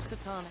 on the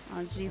Housatonic.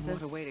 Oh,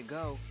 Jesus. What a way to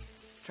go.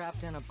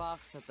 Trapped in a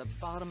box at the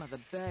bottom of the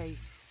bay.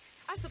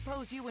 I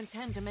suppose you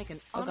intend to make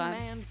an Oh, God.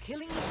 unmanned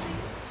killing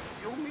machine?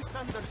 You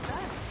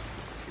misunderstand.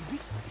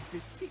 This is the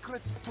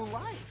secret to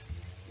life,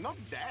 not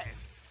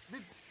death. The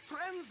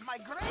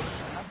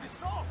transmigration of the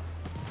soul.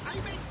 I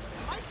make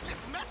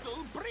lifeless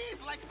metal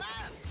breathe like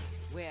man.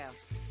 Well,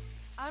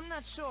 I'm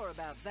not sure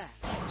about that.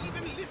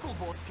 Even little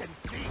boats can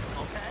sing,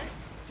 okay?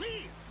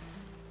 Please.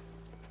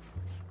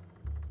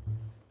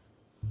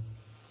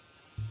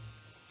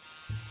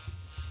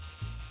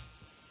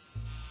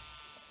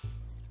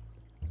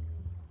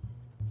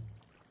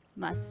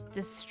 Must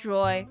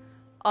destroy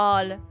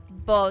all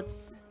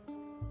boats.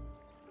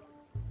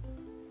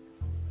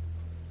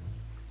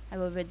 I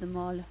will rid them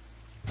all.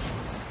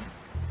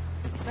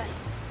 Bye.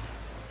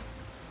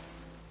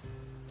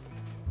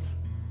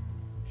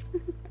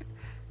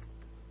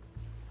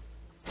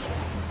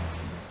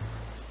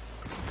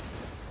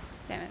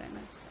 Damn it, I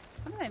missed.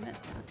 How did I miss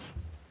that?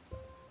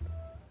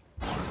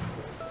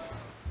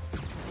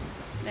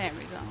 There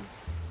we go.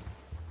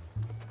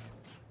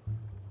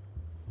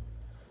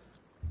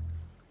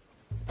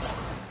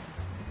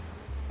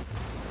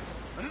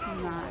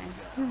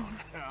 Nice.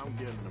 I'm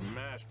getting the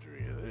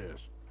mastery of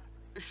this.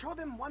 Show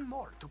them one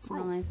more to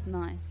prove. Nice,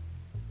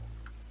 nice.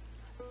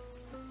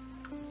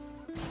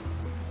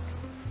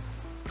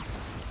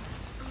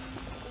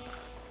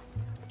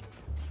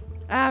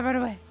 Ah, right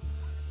away.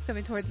 It's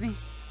coming towards me.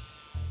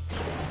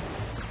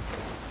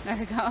 There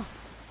we go.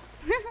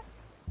 Oh,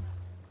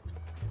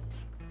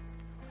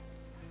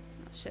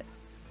 shit.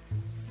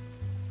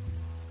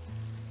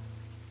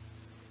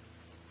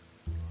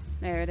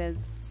 There it is.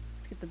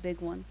 Let's get the big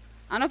one.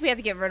 I don't know if we have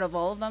to get rid of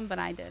all of them, but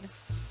I did.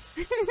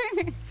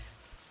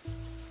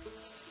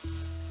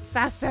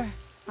 Faster!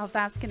 How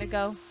fast can it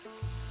go?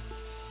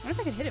 I wonder if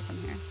I could hit it from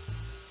here.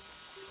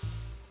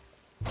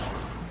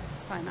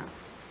 Probably not.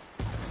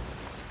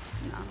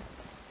 No.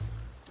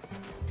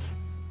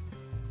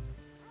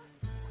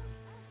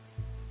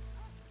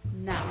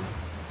 No.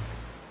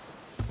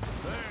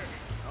 There,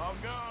 all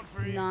gone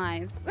for you.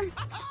 Nice.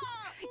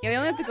 Yeah, we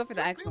only have to go for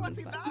the X ones,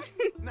 but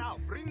Now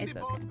bring it's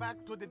the okay. boat back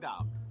to the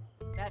dock.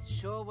 That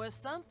sure was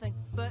something,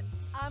 but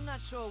I'm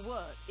not sure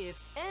what, if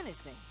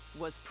anything,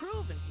 was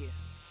proven here.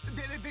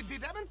 The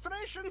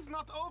demonstration's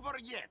not over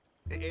yet.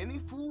 Any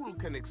fool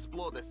can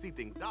explore the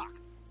sitting dock.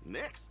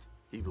 Next,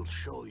 he will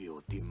show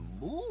you the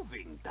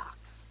moving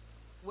docks.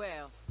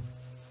 Well,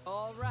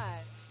 all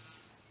right.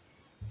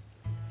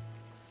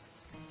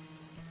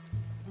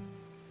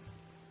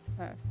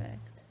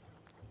 Perfect.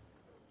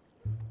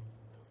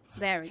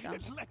 There we go.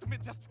 Let me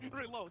just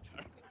reload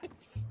her.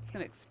 It's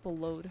gonna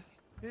explode.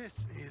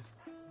 This is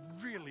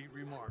really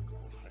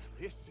remarkable.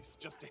 This is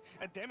just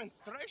a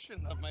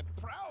demonstration of my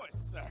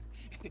prowess, sir.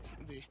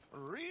 The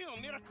real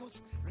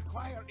miracles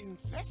require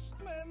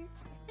investment.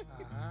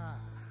 Ah.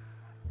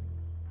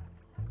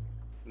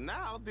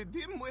 Now the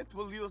dimwit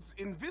will use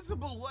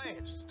invisible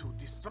waves to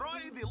destroy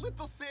the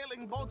little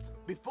sailing boats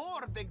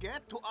before they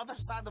get to other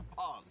side of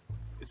pond.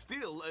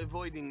 Still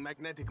avoiding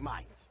magnetic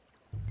mines.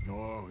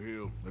 Oh,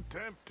 he'll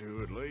attempt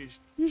to at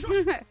least.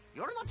 Shush!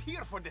 You're not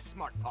here for this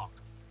smart talk.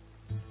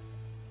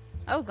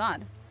 Oh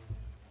god.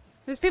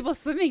 There's people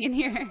swimming in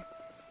here.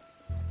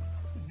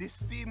 The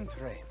steam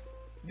train,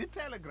 the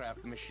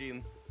telegraph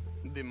machine,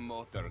 the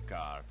motor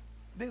car.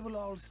 They will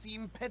all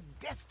seem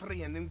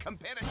pedestrian in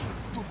comparison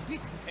to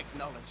this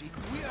technology.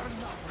 We are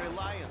not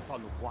reliant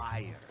on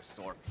wires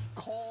or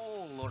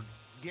coal or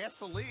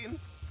gasoline.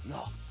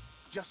 No,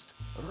 just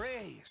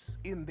rays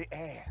in the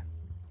air,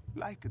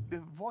 like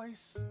the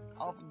voice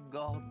of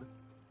God.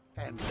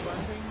 And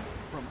funding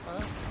from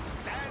us?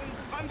 And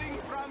funding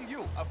from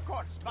you, of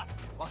course. But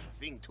what a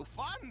thing to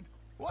fund!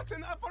 What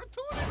an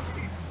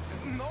opportunity!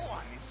 No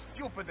one is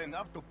stupid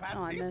enough to pass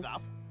this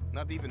up.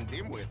 Not even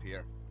dimwit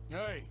here.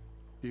 Hey,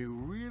 you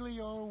really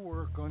ought to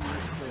work on your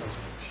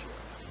salesmanship.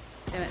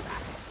 Damn it.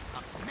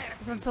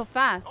 This one's so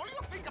fast. All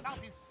you think about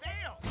is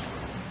sales!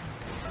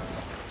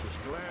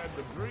 just glad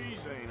the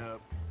breeze ain't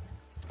up.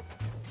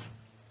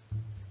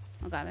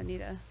 Oh god, I need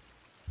to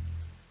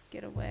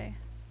get away.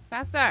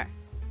 Faster!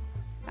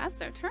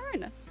 Faster,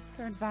 turn!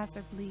 Turn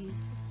faster, please.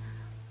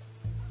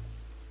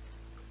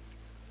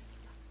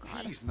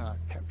 God. He's not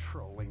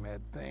controlling that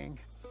thing.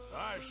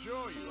 I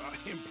assure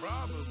you,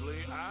 improbably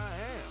I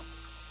am.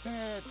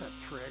 That's a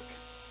trick.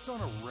 It's on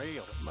a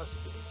rail, it must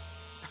be.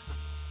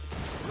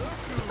 Look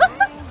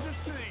who rules the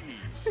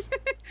seas.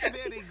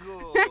 Very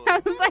good.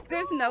 I was like,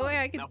 there's no way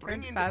I can Now turn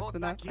bring in the fast boat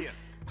enough. back here.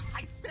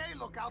 I say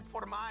look out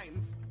for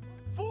mines.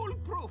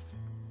 Foolproof.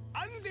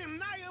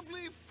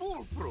 Undeniably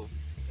foolproof.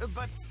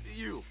 But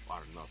you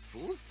are not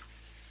fools.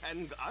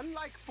 And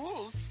unlike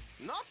fools,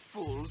 not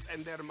fools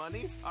and their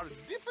money are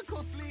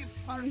difficultly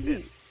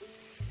parted.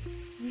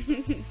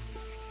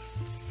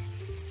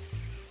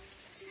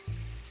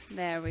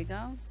 There we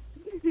go.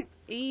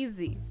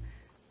 Easy.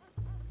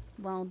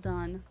 Well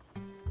done.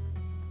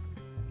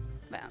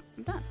 Well,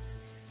 I'm done.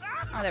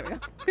 Oh, there we go.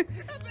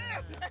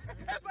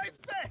 As I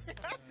say,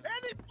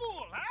 any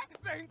fool, huh?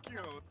 Thank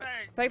you,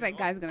 thank It's like that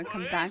guy's gonna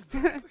come back.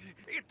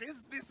 It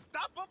is the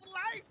stuff of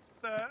life,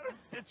 sir.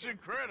 It's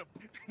incredible.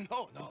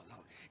 No.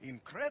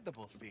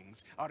 Incredible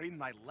things are in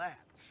my lab,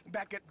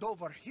 back at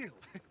Dover Hill.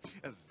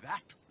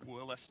 That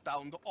will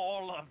astound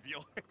all of you.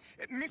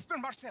 Mr.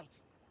 Marcel,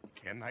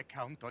 can I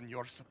count on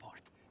your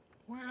support?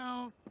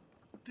 Well,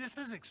 this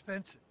is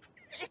expensive.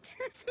 It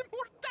is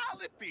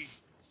immortality,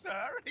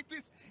 sir.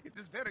 It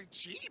is very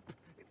cheap.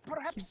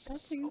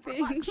 Perhaps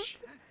overmuch.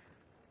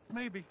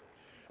 Maybe.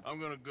 I'm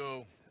gonna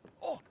go.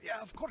 Oh,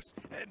 yeah, of course.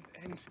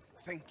 And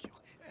thank you.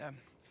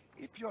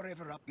 If you're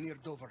ever up near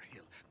Dover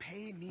Hill,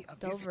 pay me a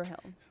visit. Dover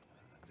Hill.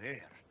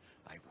 There,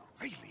 I will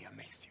really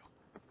amaze you.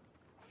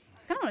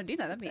 I kind of want to do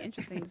that. That'd be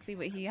interesting to see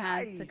what he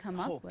has to come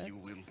up with. I hope you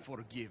will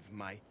forgive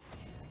my...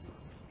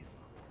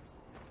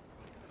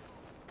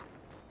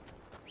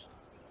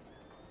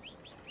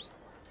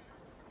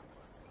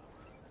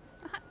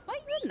 Why are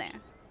you in there?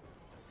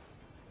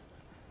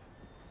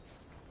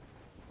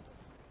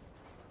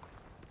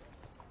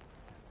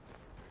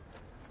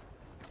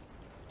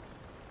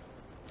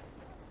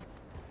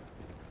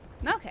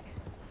 Okay.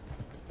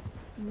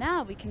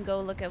 Now we can go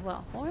look at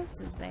what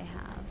horses they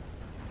have.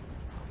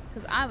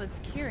 Because I was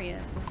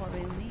curious before we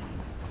leave.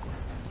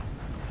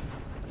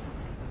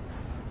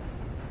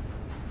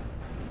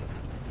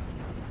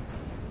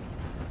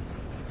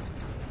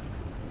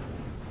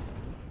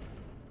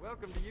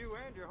 Welcome to you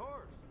and your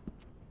horse.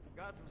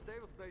 Got some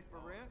stable space for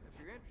rent if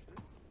you're interested.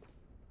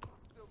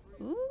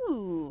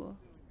 Ooh.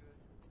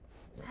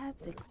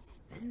 That's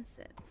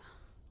expensive.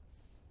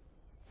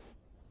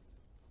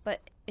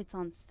 But it's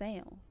on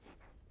sale.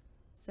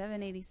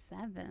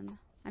 $787.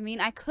 I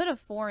mean, I could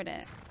afford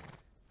it.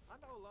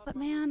 But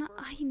man,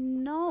 I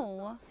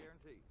know.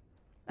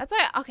 That's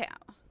why, okay,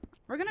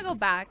 we're gonna go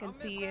back and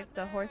see if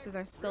the horses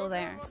are still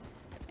there.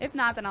 If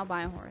not, then I'll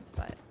buy a horse,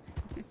 but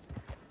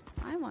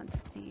I want to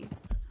see.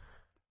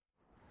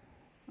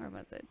 Where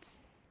was it?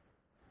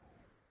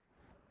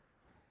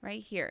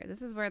 Right here.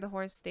 This is where the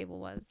horse stable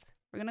was.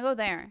 We're gonna go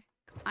there,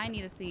 because I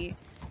need to see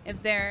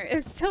if there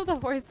is still the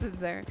horses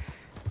there.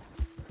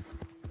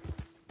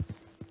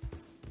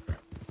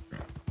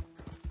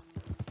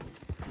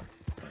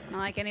 Not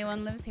like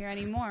anyone lives here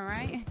anymore,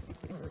 right?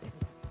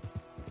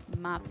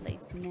 My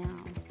place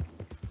now.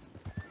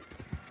 I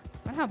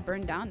wonder how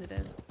burned down it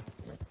is.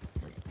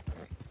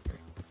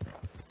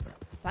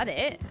 Is that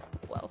it?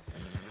 Whoa.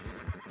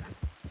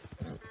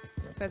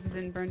 I suppose it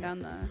didn't burn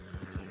down the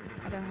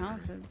other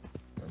houses.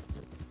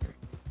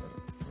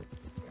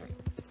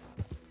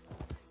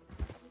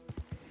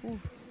 Ooh.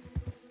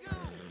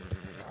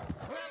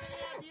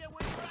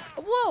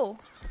 Whoa!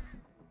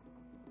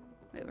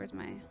 Wait, where's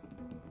my...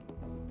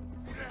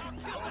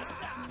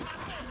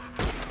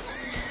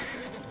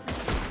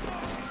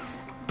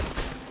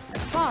 I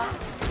saw it.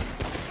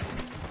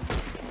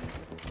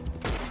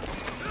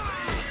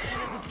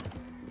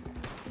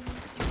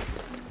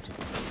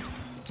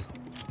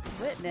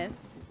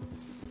 Witness?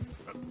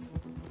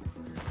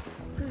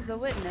 Who's the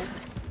witness?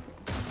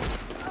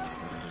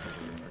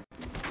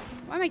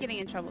 Why am I getting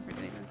in trouble for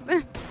doing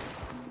this?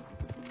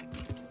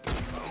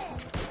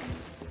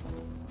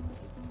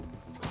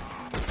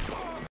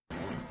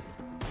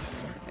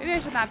 Maybe I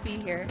should not be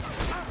here.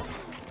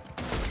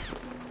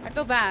 I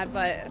feel bad,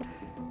 but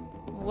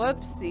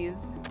whoopsies.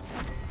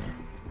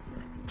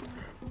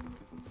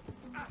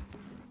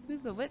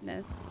 Who's the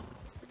witness?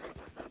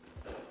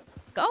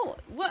 Go!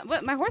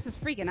 What? My horse is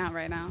freaking out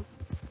right now.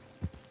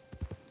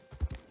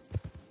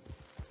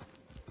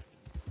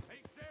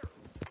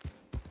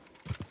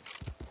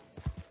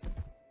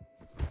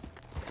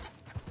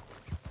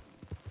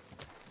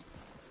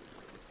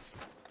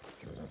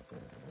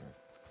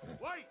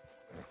 Wait!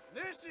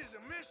 This is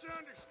a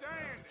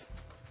misunderstanding.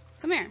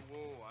 Come here.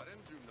 Whoa, I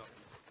didn't do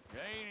nothing.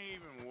 It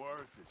ain't even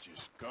worth it.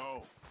 Just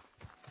go.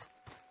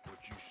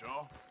 What you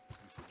saw,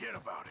 you forget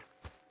about it.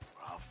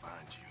 Or I'll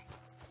find you.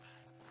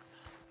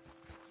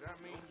 Does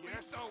that mean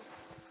yes?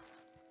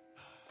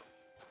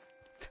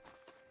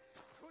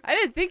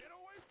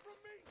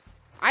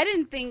 I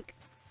didn't think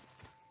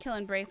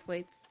killing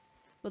Braithwaite's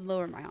would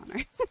lower my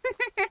honor.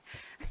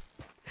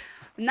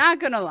 Not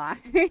gonna lie.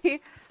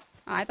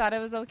 I thought it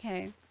was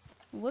okay.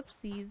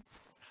 Whoopsies.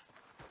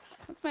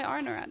 What's my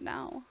honor at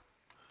now?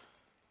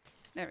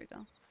 There we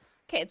go.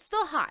 Okay, it's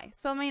still high.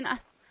 So I mean,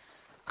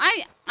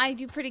 I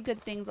do pretty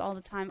good things all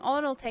the time. All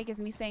it'll take is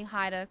me saying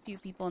hi to a few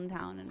people in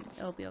town and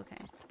it'll be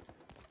okay.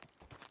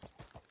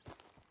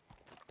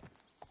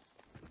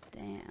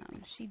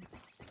 Damn, she's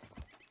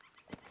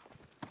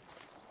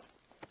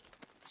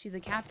a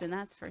captain,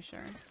 that's for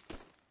sure.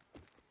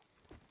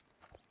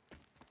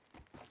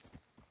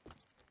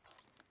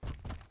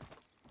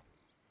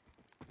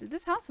 Did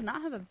this house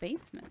not have a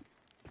basement?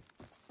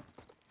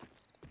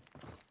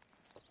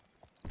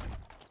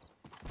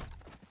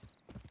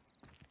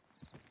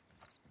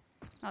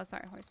 Oh,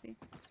 sorry, horsey.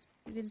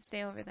 You can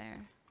stay over there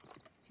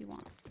if you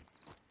want.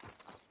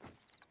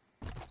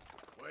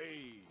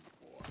 Wait,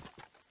 boy.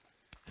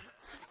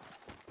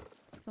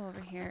 Let's go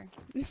over here.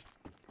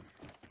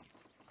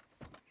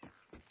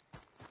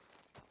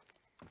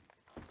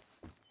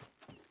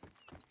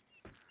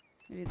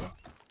 Maybe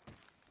this.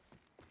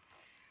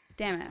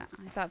 Damn it,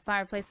 I thought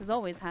fireplaces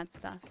always had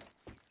stuff.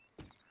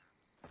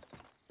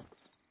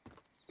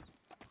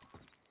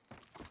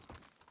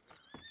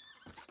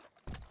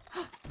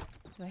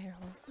 Do I hear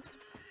horses?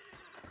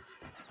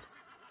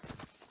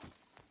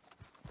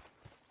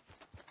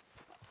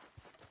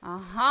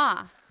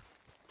 Aha!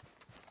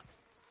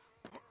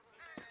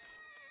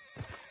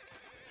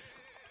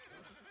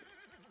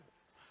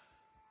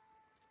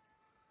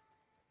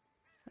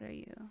 What are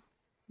you?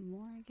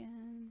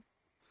 Morgan?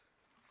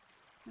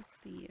 Let's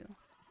see you.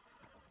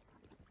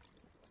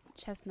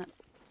 Chestnut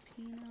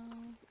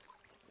Pinot.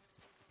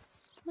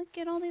 Look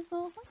at all these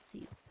little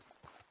horsies.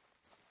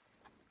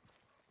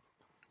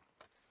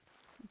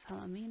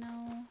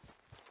 Palomino.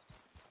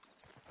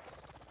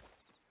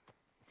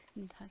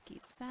 Kentucky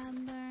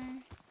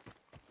Saddler.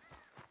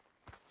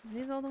 Are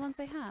these all the ones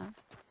they have?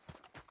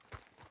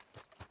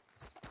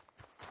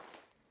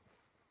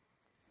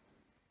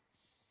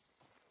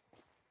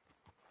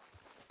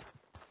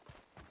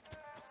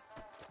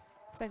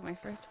 It's like my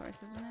first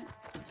horse, isn't it?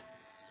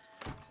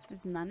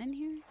 There's none in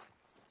here?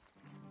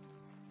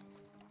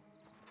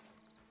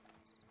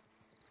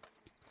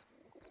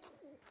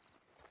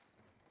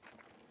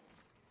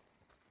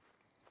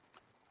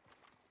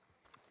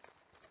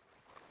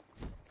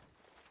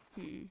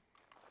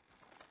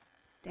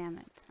 Damn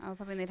it. I was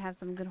hoping they'd have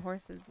some good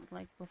horses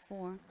like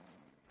before.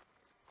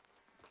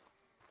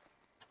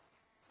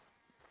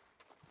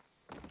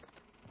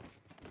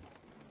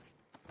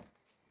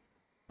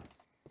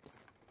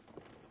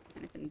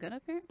 Anything good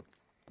up here?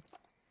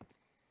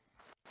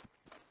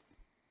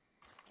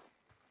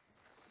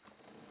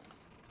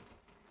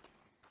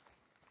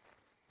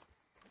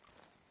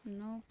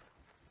 Nope.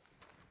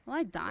 Will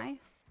I die?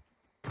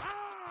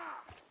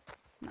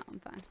 No, I'm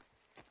fine.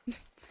 I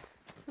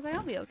was like,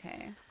 I'll be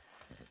okay.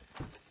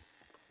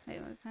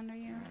 Wait, what kind are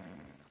you?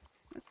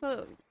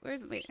 So,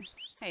 wait.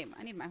 Hey,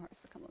 I need my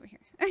horse to come over here.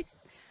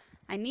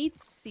 I need to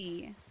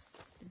see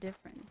the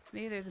difference.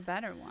 Maybe there's a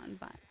better one,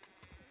 but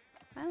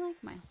I like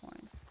my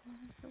horse.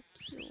 Oh, so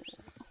cute.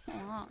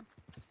 Aww.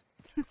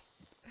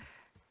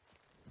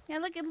 Yeah,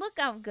 look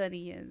how good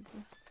he is.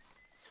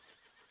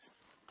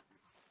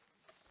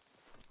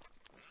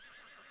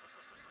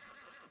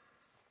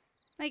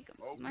 Like,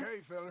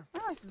 okay, fella.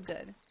 My horse is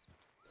good.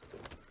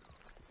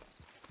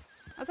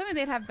 I was hoping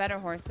they'd have better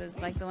horses,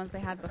 like the ones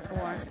they had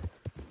before.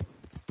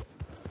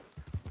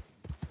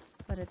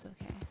 But it's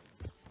okay.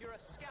 You're a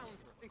scoundrel.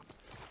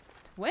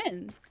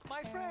 Twin?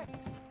 My friend.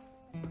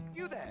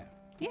 You there?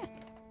 Yeah.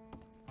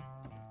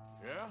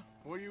 Yeah?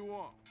 What do you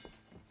want?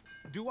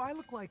 Do I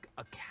look like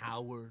a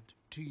coward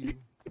to you?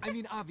 I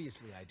mean,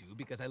 obviously I do,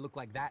 because I look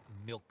like that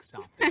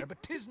milksop there,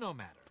 but 'tis no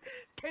matter.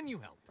 Can you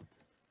help?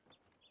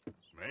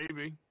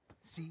 Maybe.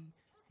 See,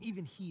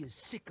 even he is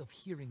sick of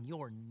hearing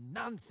your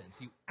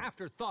nonsense, you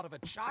afterthought of a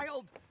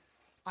child.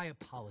 I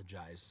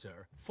apologize,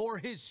 sir, for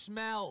his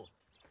smell.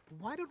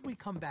 Why don't we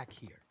come back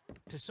here,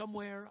 to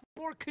somewhere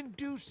more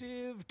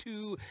conducive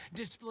to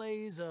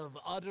displays of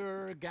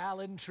utter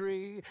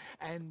gallantry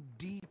and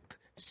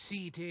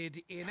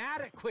deep-seated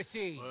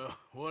inadequacy? Well,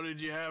 what did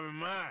you have in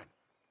mind?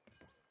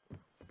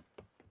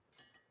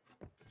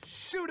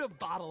 Shoot a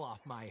bottle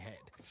off my head,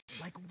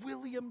 like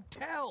William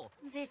Tell.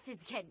 This is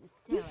getting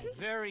silly.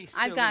 Very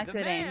silly. I've got the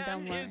good aim, man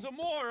don't worry. is a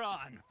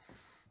moron.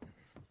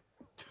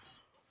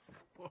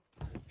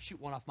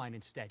 Shoot one off mine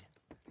instead.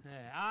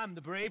 I'm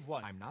the brave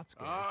one. I'm not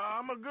scared.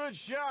 I'm a good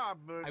shot,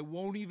 but I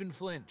won't even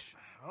flinch.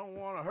 I don't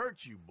want to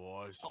hurt you,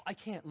 boys. Oh, I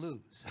can't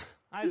lose.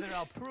 Either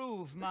I'll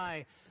prove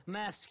my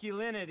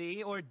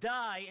masculinity or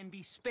die and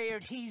be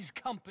spared his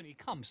company.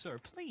 Come, sir,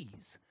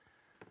 please.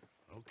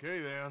 Okay,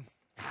 then.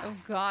 Oh,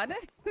 God.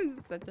 This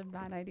is such a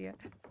bad idea.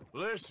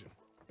 Listen,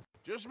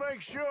 just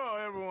make sure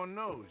everyone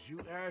knows you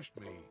asked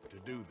me to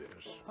do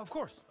this. Of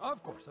course,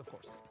 of course, of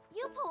course.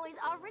 You boys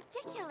are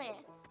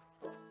ridiculous.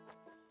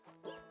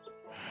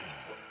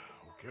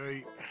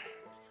 Okay.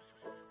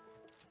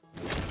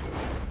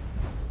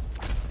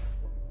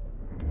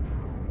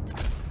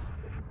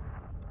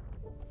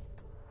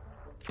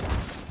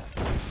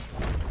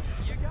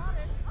 You got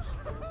it.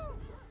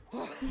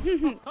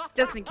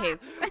 Just in case.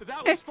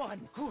 That was fun.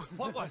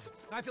 What was?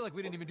 I feel like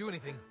we didn't even do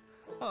anything.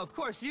 Oh, of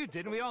course you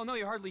didn't. We all know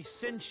you're hardly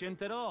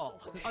sentient at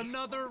all.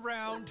 Another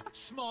round,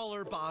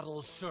 smaller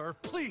bottles, sir,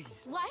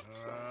 please.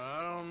 What?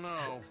 I don't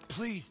know.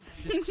 Please,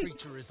 this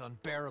creature is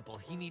unbearable.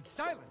 He needs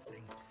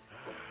silencing.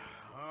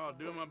 I'll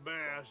do my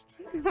best.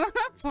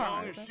 As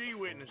long as she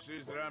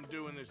witnesses that I'm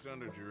doing this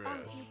under Oh,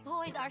 duress. you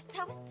boys are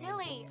so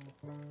silly.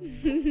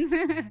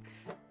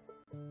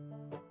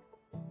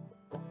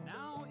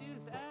 Now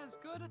is as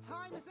good a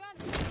time as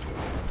any.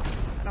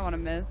 I don't want to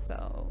miss,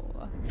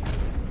 so...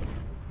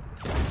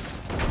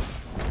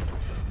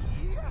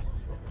 Yes.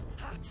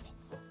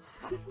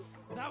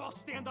 Now I'll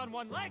stand on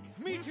one leg.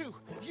 Me too.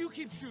 You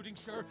keep shooting,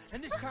 sir,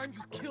 and this time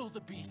you kill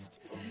the beast.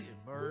 He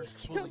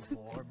emerged fully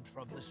formed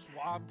from the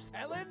swamps,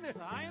 Helen.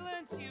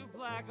 Silence, you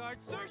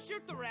blackguard. Sir,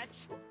 shoot the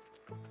wretch.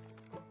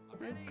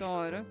 Oh,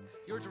 God.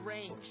 You're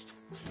deranged.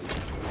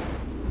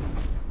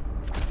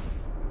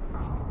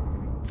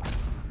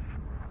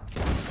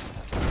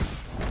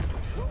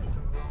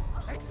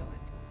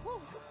 Excellent. What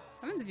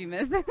happens if you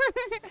miss?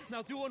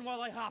 Now do one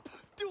while I hop.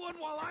 Do one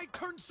while I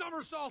turn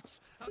somersaults.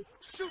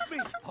 Shoot me.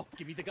 Oh,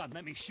 give me the gun.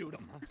 Let me shoot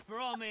him. For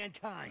all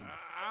mankind.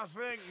 I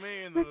think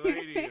me and the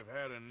lady have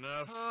had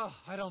enough. Oh,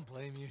 I don't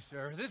blame you,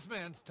 sir. This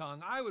man's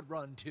tongue, I would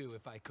run too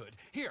if I could.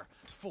 Here,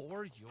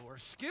 for your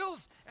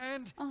skills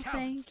and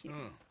talents. Thank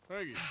you.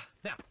 Thank you.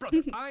 Now,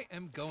 brother, I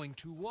am going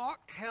to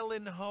walk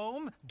Helen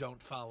home.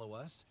 Don't follow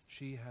us.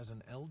 She has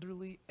an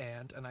elderly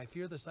aunt, and I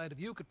fear the sight of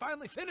you could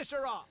finally finish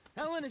her off.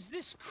 Helen, is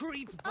this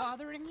creep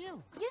bothering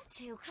you? You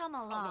two, come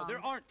along. Oh, no,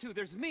 there aren't two.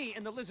 There's me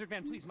and the lizard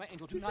man. Please, my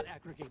angel, do not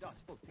aggregate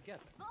us both together.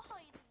 Boys,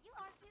 you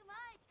are too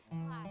much.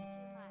 Far too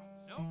much.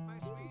 No, my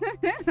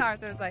sweet.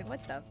 Arthur's like,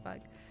 what the fuck?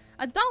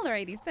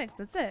 $1.86,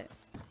 that's it.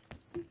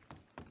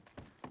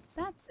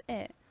 That's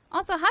it.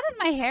 Also, how did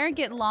my hair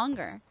get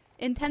longer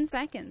in 10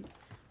 seconds?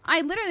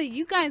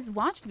 You guys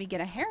watched me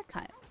get a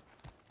haircut.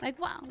 Like,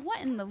 wow,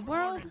 what in the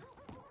world?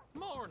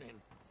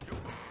 Morning.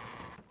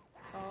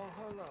 Oh,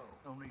 hello.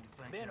 Don't need to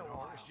think that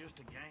hard. It's just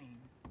a game.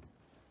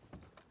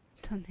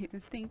 Don't even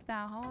think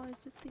that hard, it's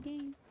just a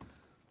game.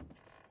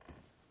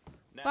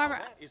 Now, Barbara.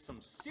 that is some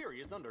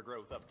serious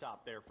undergrowth up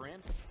top there,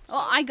 friend.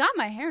 Well, I got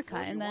my hair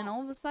cut, and then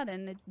all of a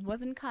sudden, it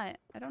wasn't cut.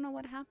 I don't know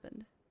what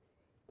happened.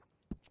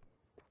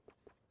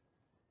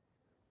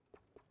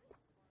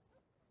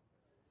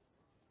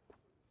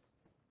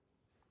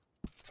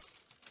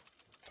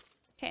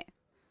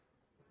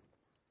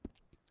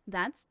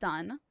 That's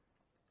done.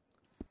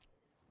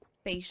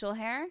 Facial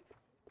hair.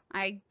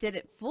 I did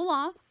it full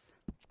off.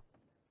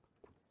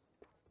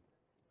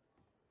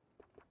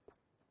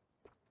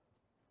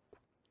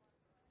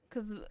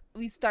 Because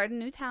we start a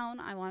new town.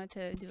 I wanted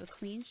to do a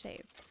clean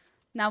shave.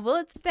 Now, will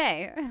it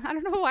stay? I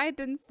don't know why it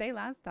didn't stay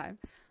last time.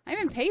 I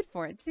even paid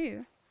for it,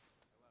 too.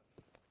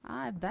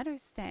 I better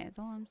stay. That's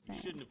all I'm saying.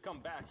 You shouldn't have come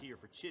back here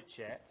for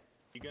chit-chat.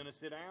 You gonna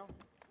sit down?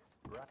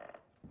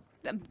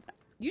 Right.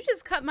 You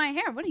just cut my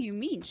hair. What do you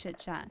mean,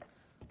 chit-chat?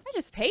 I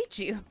just paid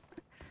you.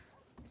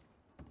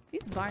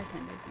 These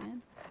bartenders,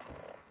 man.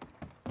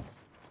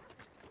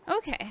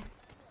 Okay.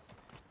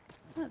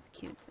 That's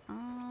cute.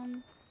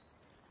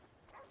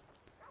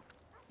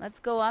 Let's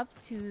go up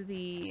to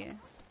the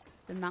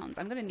mountains.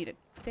 I'm gonna need a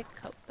thick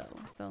coat though,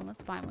 so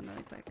let's buy one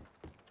really quick.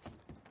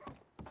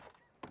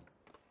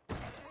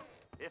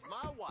 If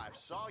my wife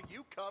saw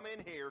you come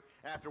in here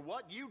after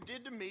what you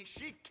did to me,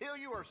 she'd kill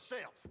you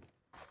herself.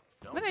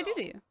 What did I do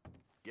to you?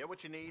 Get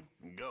what you need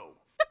and go.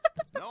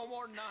 No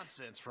more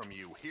nonsense from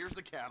you. Here's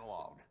the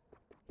catalog.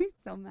 He's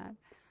so mad.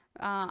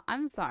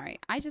 I'm sorry.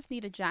 I just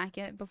need a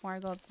jacket before I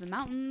go up to the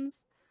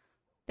mountains.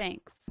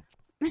 Thanks.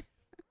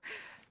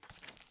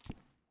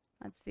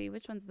 Let's see,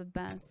 which one's the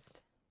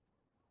best?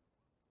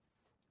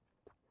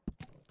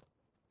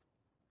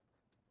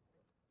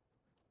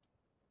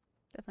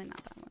 Definitely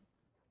not that one.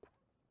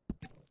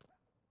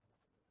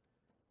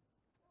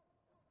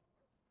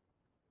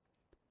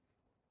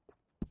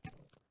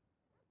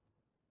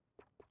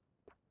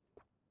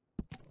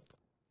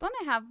 Don't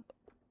I have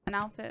an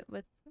outfit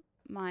with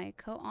my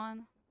coat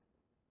on?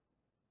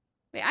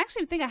 Wait, I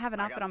actually think I have an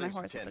outfit on my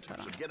horse with the coat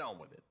on. So get on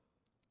with it.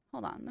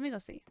 Hold on, let me go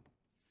see.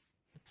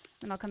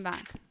 Then I'll come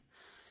back.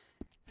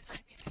 This is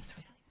gonna be faster.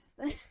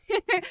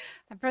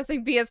 I'm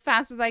pressing B as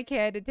fast as I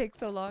can. It takes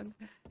so long.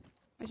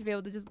 I should be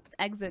able to just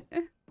exit.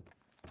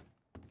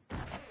 I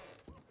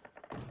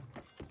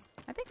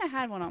think I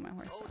had one on my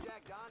horse.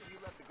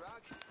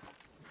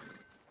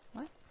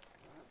 What?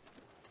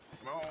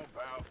 Come on,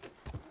 pal.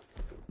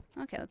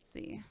 Okay, let's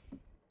see.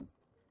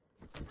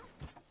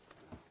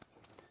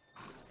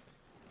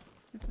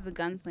 This is the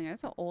gunslinger.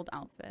 That's an old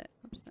outfit.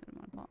 Oops, I didn't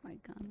want to pull out my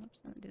gun.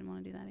 Whoops, I didn't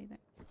want to do that either.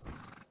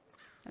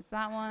 That's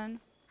that one.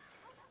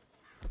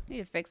 I need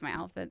to fix my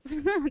outfits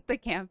at the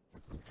camp.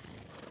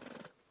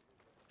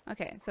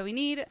 Okay, so we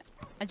need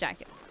a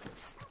jacket.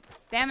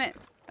 Damn it.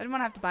 I didn't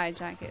want to have to buy a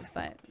jacket,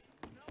 but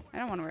I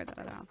don't want to wear that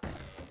other outfit.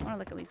 I want to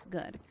look at least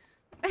good.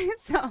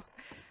 So,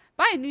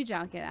 buy a new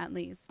jacket at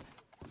least.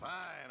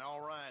 Fine,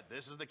 all right.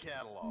 This is the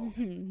catalog.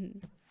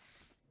 You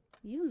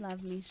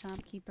love me,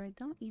 shopkeeper.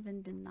 Don't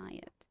even deny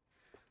it.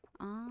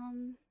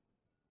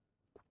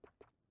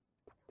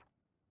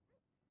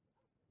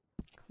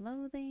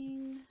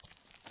 Clothing.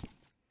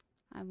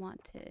 I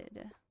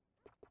wanted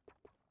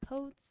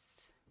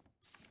coats.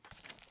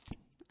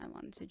 I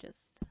wanted to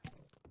just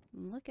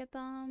look at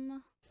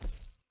them.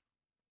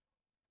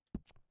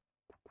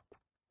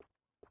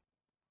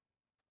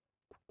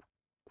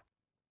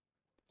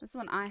 This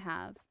one I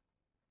have.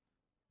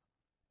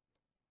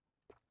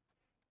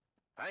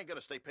 I ain't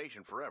gonna stay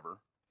patient forever.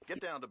 Get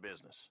down to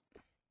business.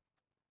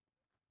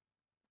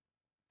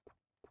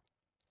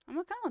 I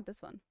kind of want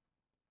this one.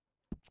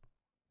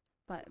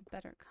 But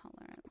better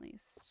color at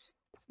least.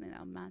 Something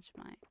that'll match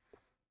my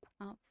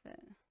outfit.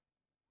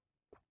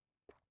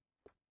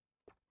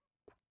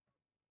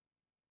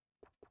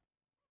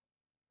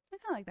 I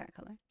kind of like that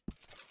color.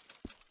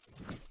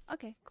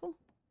 Okay, cool.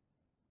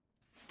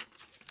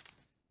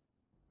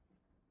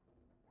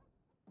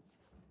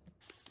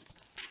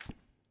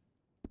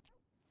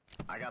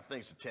 I got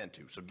things to tend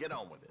to, so get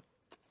on with it.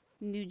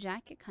 New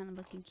jacket, kind of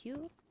looking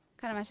cute.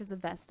 Kind of matches the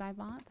vest I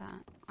bought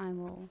that I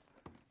will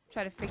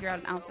try to figure out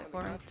an outfit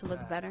for her to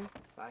look better.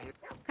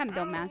 Kind of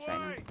don't match right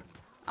now.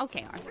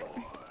 Okay, Arthur.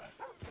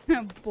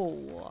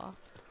 Boy.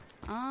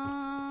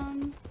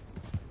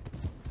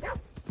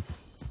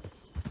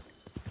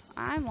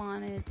 I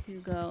wanted to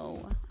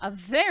go a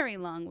very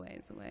long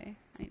ways away.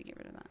 I need to get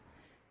rid of that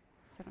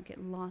so I don't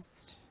get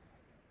lost.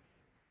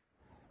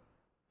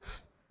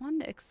 I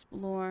wanted to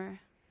explore.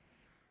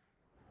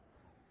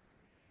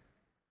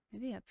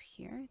 Maybe up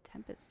here?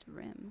 Tempest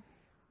Rim.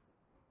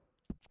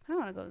 I kind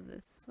of want to go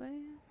this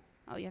way.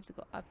 Oh, you have to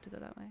go up to go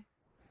that way.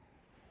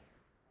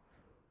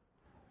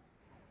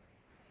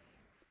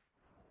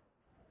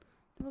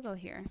 Then we'll go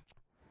here.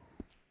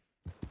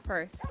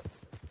 First.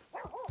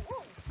 Oh,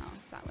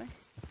 it's that way.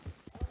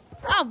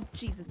 Oh,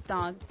 Jesus,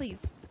 dog,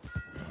 please.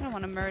 I don't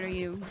want to murder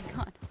you. Oh my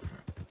God.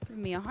 Give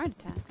me a heart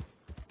attack.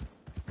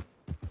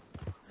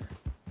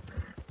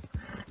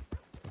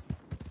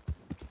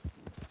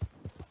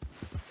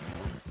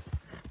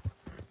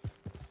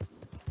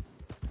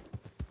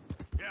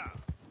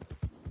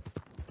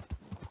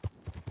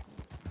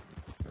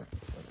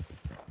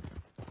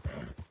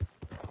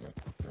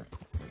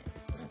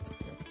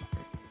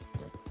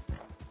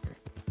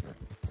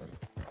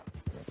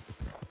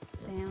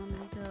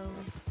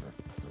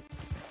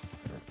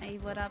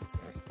 What up?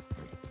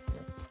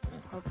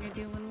 Hope you're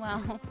doing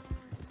well.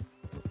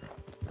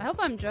 I hope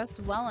I'm dressed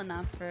well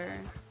enough for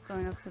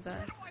going up to the...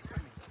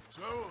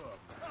 So,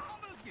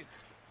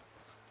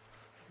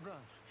 Run.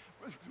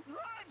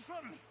 Run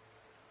from me.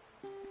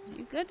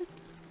 You good?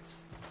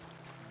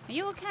 Are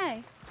you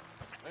okay?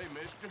 hey,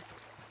 mister.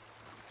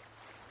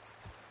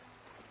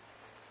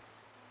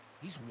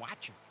 He's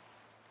watching.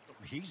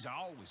 He's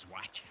always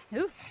watching.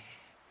 Who?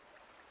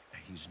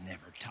 He's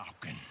never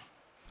talking.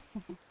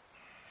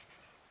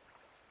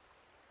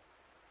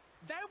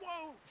 They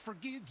won't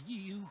forgive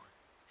you.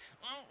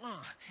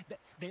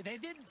 They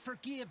didn't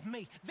forgive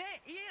me. There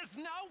is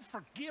no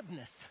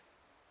forgiveness.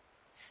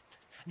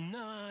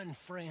 None,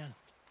 friend.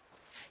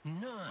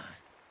 None.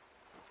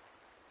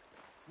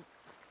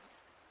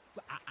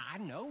 I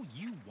know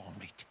you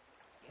want it.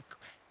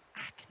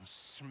 I can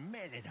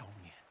smell it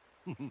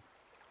on you.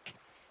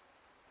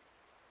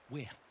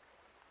 Well,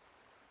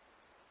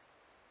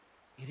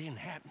 it isn't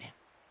happening.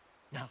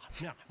 No,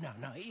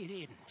 it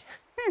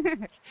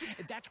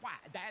isn't. That's why.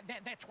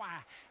 That's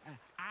why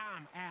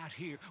I'm out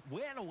here,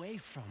 well away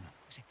from them.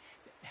 See,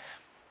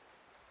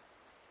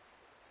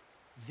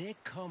 they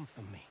come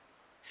for me,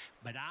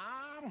 but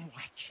I'm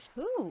watching.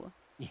 Who?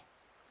 Yeah,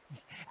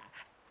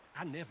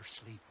 I never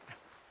sleep.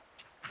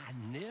 I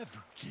never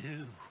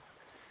do.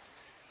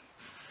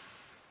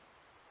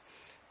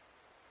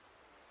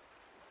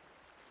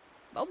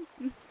 Oh.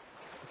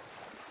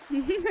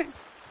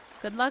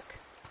 Good luck.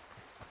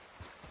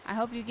 I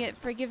hope you get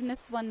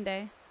forgiveness one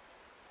day.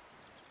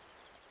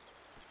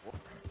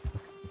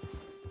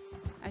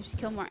 I should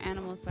kill more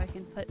animals so I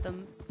can put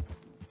them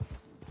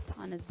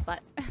on his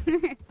butt.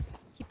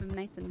 Keep him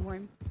nice and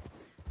warm.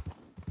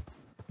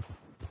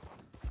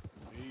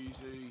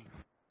 Easy.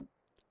 I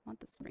want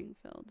the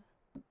Springfield.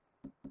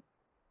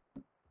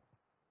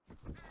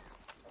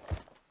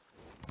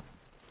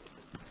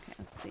 Okay,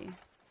 let's see.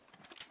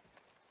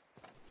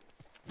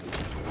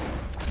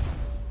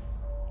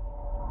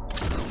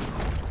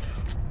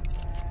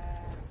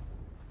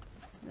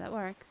 Does that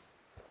work?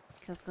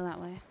 Okay, let's go that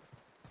way.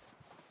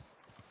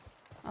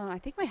 Oh, I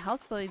think my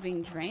health's slowly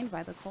being drained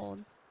by the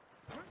cold.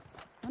 I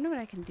wonder what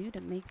I can do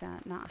to make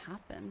that not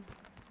happen.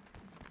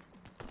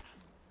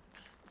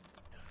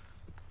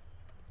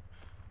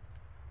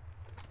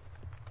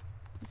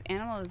 This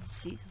animal is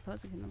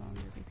decomposed and can no longer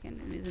be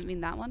skinned. Does it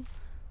mean that one?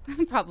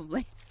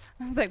 Probably.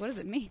 I was like, what does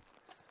it mean?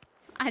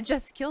 I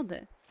just killed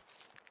it.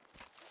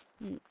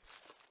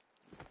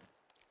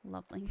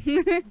 Lovely.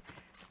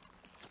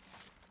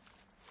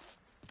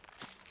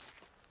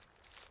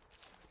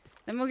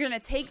 Then we're gonna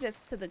take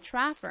this to the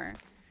trapper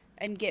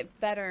and get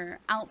better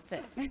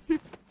outfit.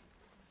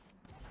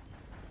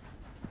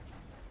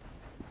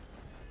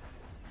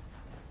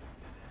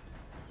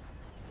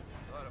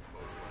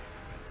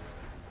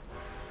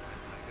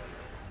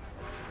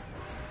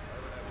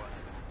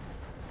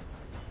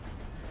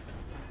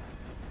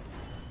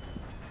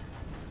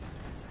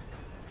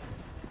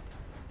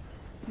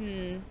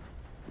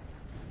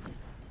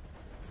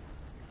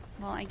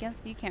 Well, I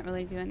guess you can't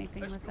really do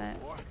anything with it.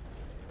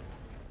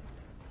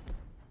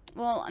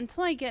 Well,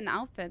 until I get an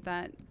outfit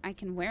that I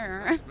can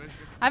wear.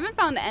 I haven't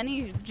found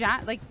any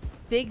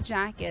big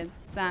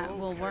jackets that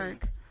will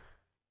work.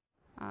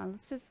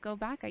 Let's just go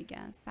back, I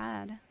guess.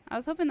 Sad. I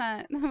was hoping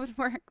that would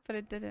work, but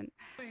it didn't.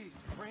 Please,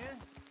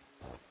 friend.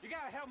 You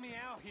gotta help me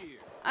out here.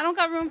 I don't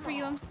got room for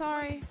you. I'm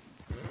sorry.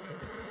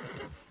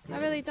 I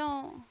really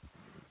don't.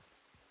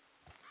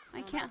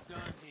 I can't. I'm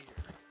done here.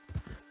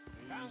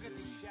 If I don't get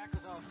these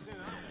shackles off soon,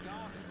 I'm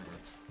gone.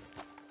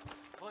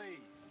 Please.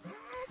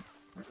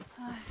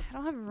 I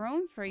don't have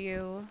room for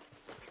you.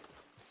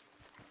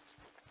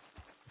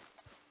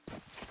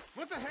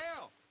 What the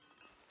hell?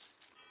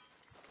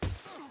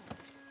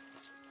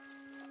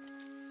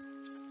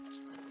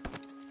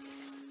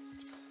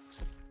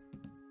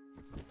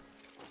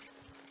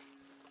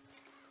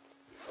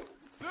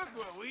 Look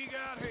what we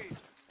got here.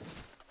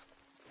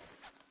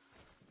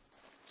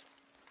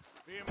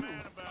 Be a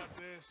man about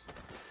this.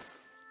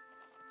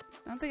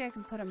 I don't think I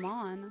can put him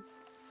on.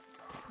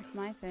 That's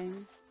my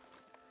thing.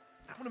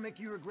 I'm gonna make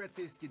you regret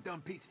this, you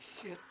dumb piece of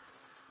shit.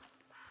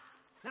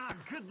 Ah,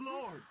 good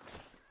lord.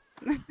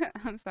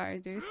 I'm sorry,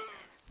 dude.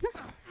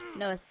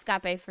 No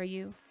escape for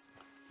you.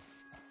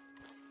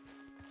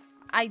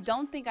 I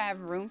don't think I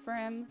have room for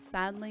him,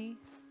 sadly.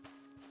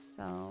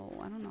 So,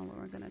 I don't know what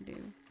we're gonna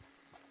do.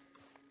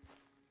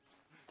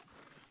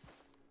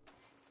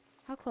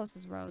 How close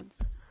is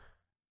Rhodes?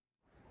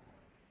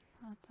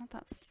 Oh, it's not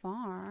that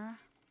far.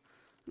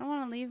 I don't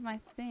want to leave my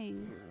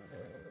thing.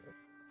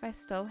 If I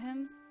stow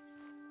him?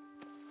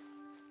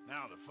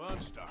 Now the fun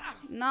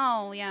starts.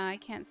 No, yeah, I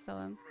can't stow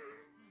him.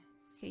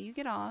 Okay, you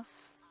get off.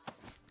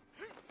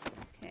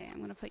 Okay, I'm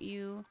gonna put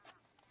you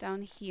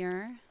down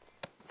here.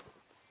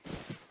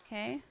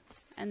 Okay,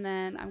 and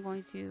then I'm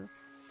going to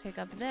pick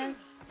up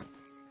this.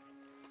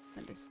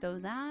 I'm going to stow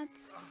that.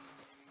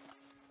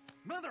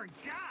 Mother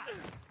God!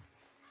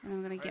 And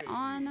I'm gonna get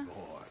on. Then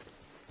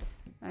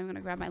I'm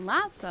gonna grab my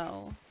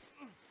lasso.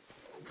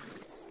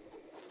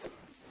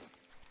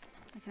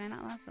 Can I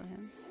not lasso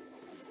him?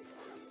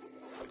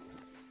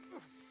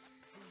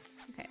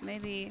 Okay,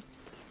 maybe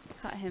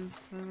cut him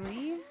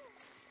free.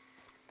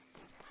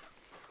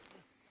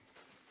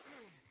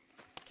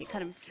 Okay,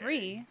 cut him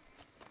free.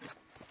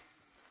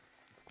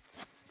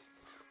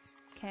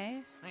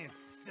 Okay. I am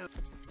so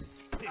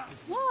sick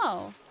of you.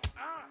 Whoa.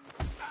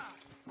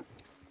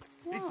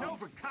 It's Whoa.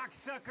 over,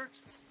 cocksucker.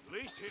 At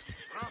least hit.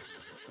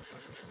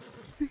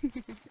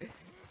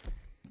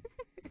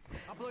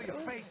 I'll blow your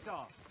face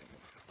off.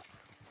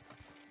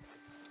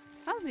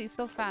 How's he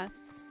so fast?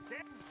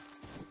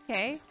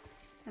 Okay.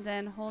 And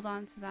then hold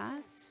on to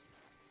that.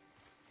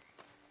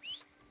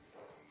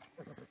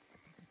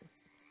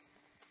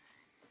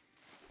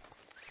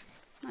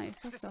 No, you're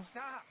supposed to.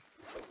 Stop.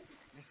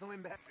 Missile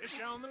in back.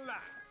 Fish on the line.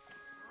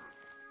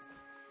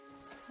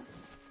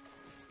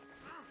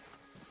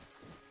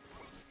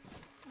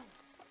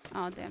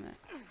 Oh, damn it.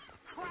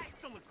 Christ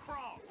on the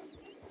cross.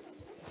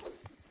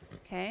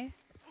 Okay.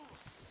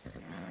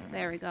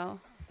 There we go.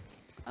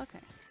 Okay.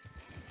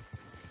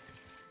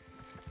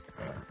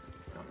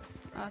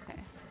 Okay.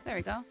 There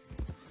we go.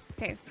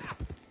 Okay.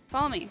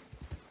 Follow me.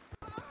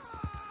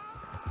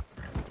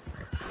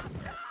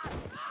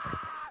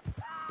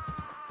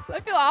 I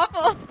feel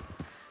awful.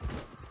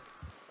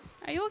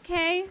 Are you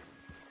okay?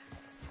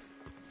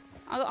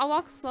 I'll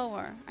walk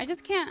slower. I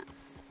just can't.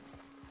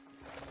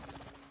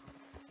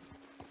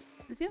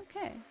 Is he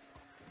okay?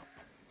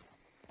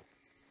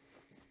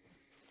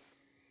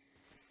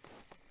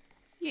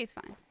 Yeah, he's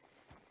fine.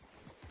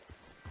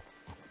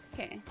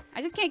 Okay.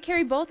 I just can't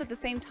carry both at the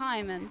same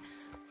time, and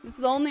this is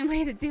the only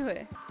way to do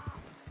it.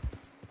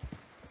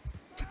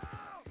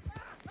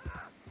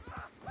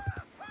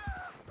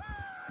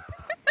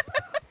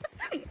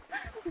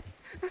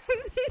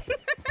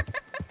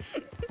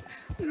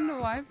 I don't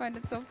know why I find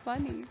it so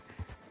funny.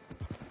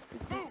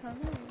 It's just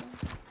hilarious.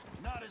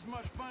 Not as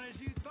much fun as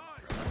you thought.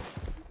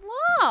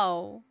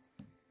 Whoa!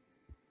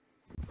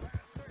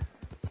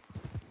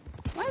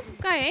 Why is this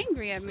guy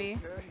angry at me?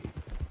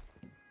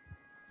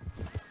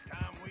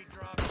 Time we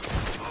drop.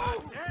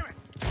 Oh, damn it!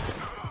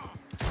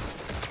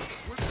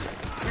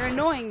 You're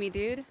annoying me,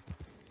 dude.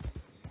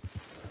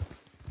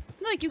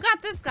 Look, you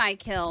got this guy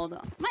killed.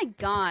 My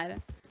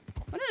god.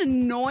 What an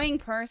annoying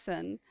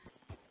person.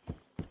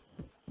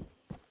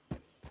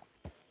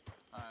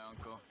 Hi,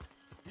 Uncle.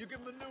 You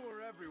get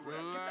manure everywhere.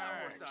 Get that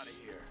horse out of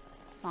here.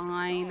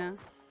 Fine.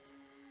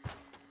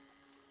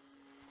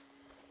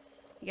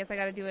 I guess I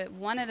gotta do it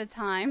one at a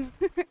time.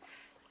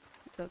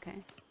 It's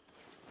okay.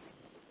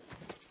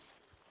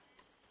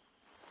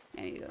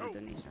 I need to go to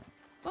donation.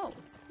 Whoa,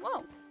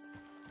 whoa.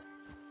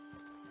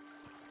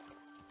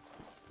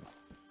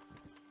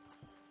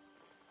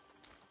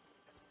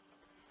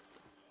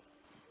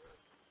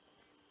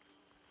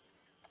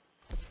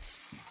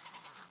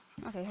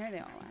 Okay, here they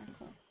all are.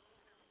 Cool.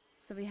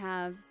 So we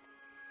have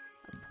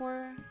a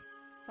poor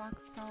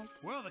fox pelt.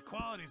 Well, the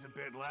quality's a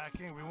bit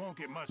lacking. We won't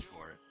get much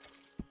for it.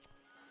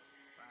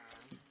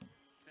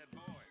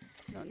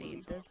 Don't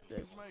need this.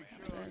 Make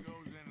sure it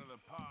goes into the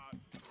pot.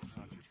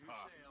 Not your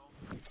pop.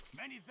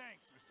 Many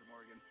thanks, Mr.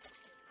 Morgan.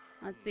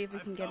 Let's see if we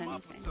can get I've come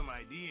anything. up with some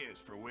ideas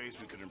for ways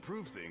we could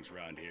improve things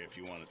around here if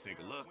you want to take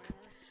a look.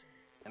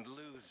 And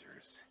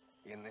losers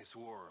in this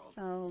world.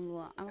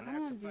 So I And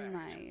want that's to a do fact.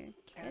 my And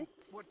kit.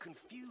 what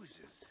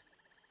confuses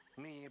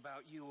me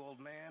about you, old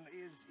man,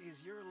 is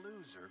you're a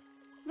loser.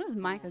 What is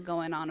Micah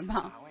going on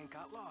about? I ain't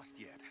got lost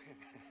yet.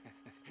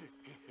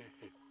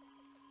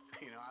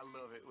 You know, I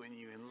love it when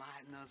you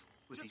enlighten us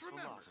with Just these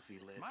remember, philosophy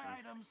lessons. my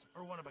items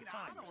are one of a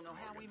kind. I don't know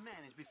how we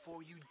managed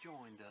before you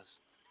joined us.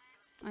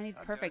 I need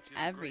perfect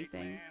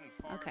everything.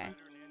 Okay.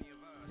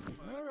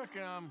 I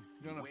reckon I'm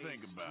gonna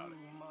think about it.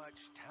 Too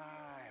much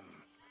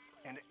time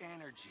and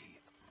energy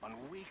on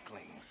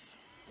weaklings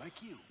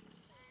like you.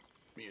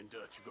 Me and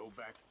Dutch go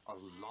back a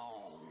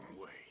long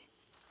way.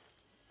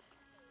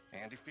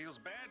 And he feels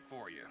bad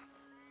for you.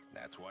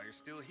 That's why you're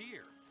still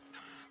here.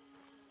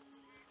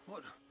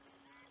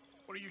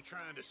 What are you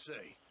trying to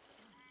say?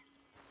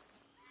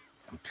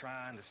 I'm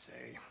trying to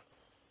say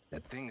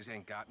that things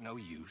ain't got no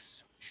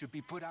use, should be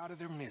put out of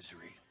their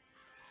misery.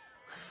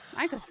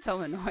 Micah's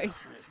so annoyed.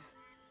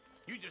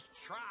 You just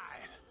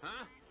tried,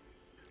 huh?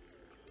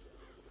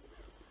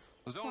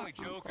 Was only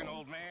Poor joking, uncle.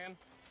 old man.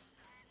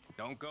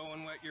 Don't go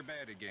and wet your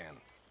bed again.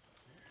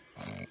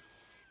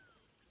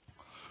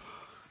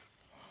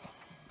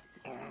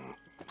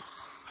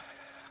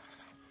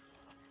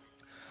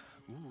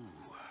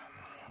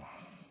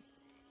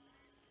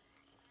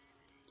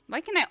 Why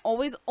can I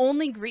always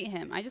only greet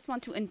him? I just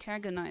want to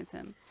antagonize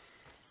him.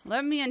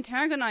 Let me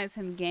antagonize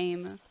him,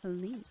 game,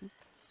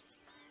 please.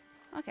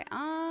 Okay,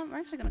 we're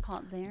actually gonna call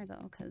it there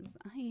though, because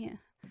I have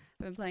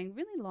been playing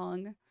really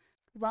long.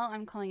 Well,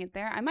 I'm calling it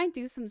there. I might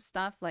do some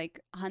stuff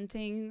like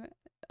hunting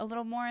a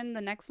little more in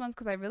the next ones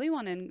because I really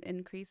want to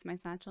increase my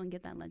satchel and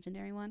get that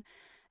legendary one.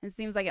 It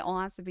seems like it all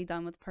has to be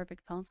done with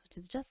perfect pelts, which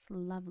is just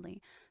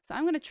lovely. So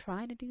I'm gonna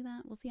try to do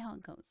that. We'll see how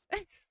it goes.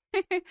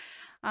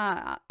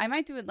 I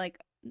might do it like,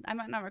 I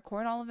might not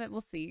record all of it. We'll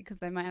see,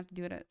 because I might have to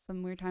do it at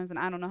some weird times and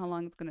I don't know how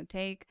long it's gonna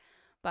take.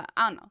 But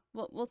I don't know.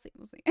 We'll see.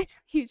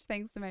 Huge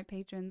thanks to my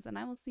patrons, and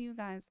I will see you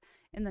guys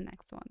in the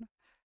next one.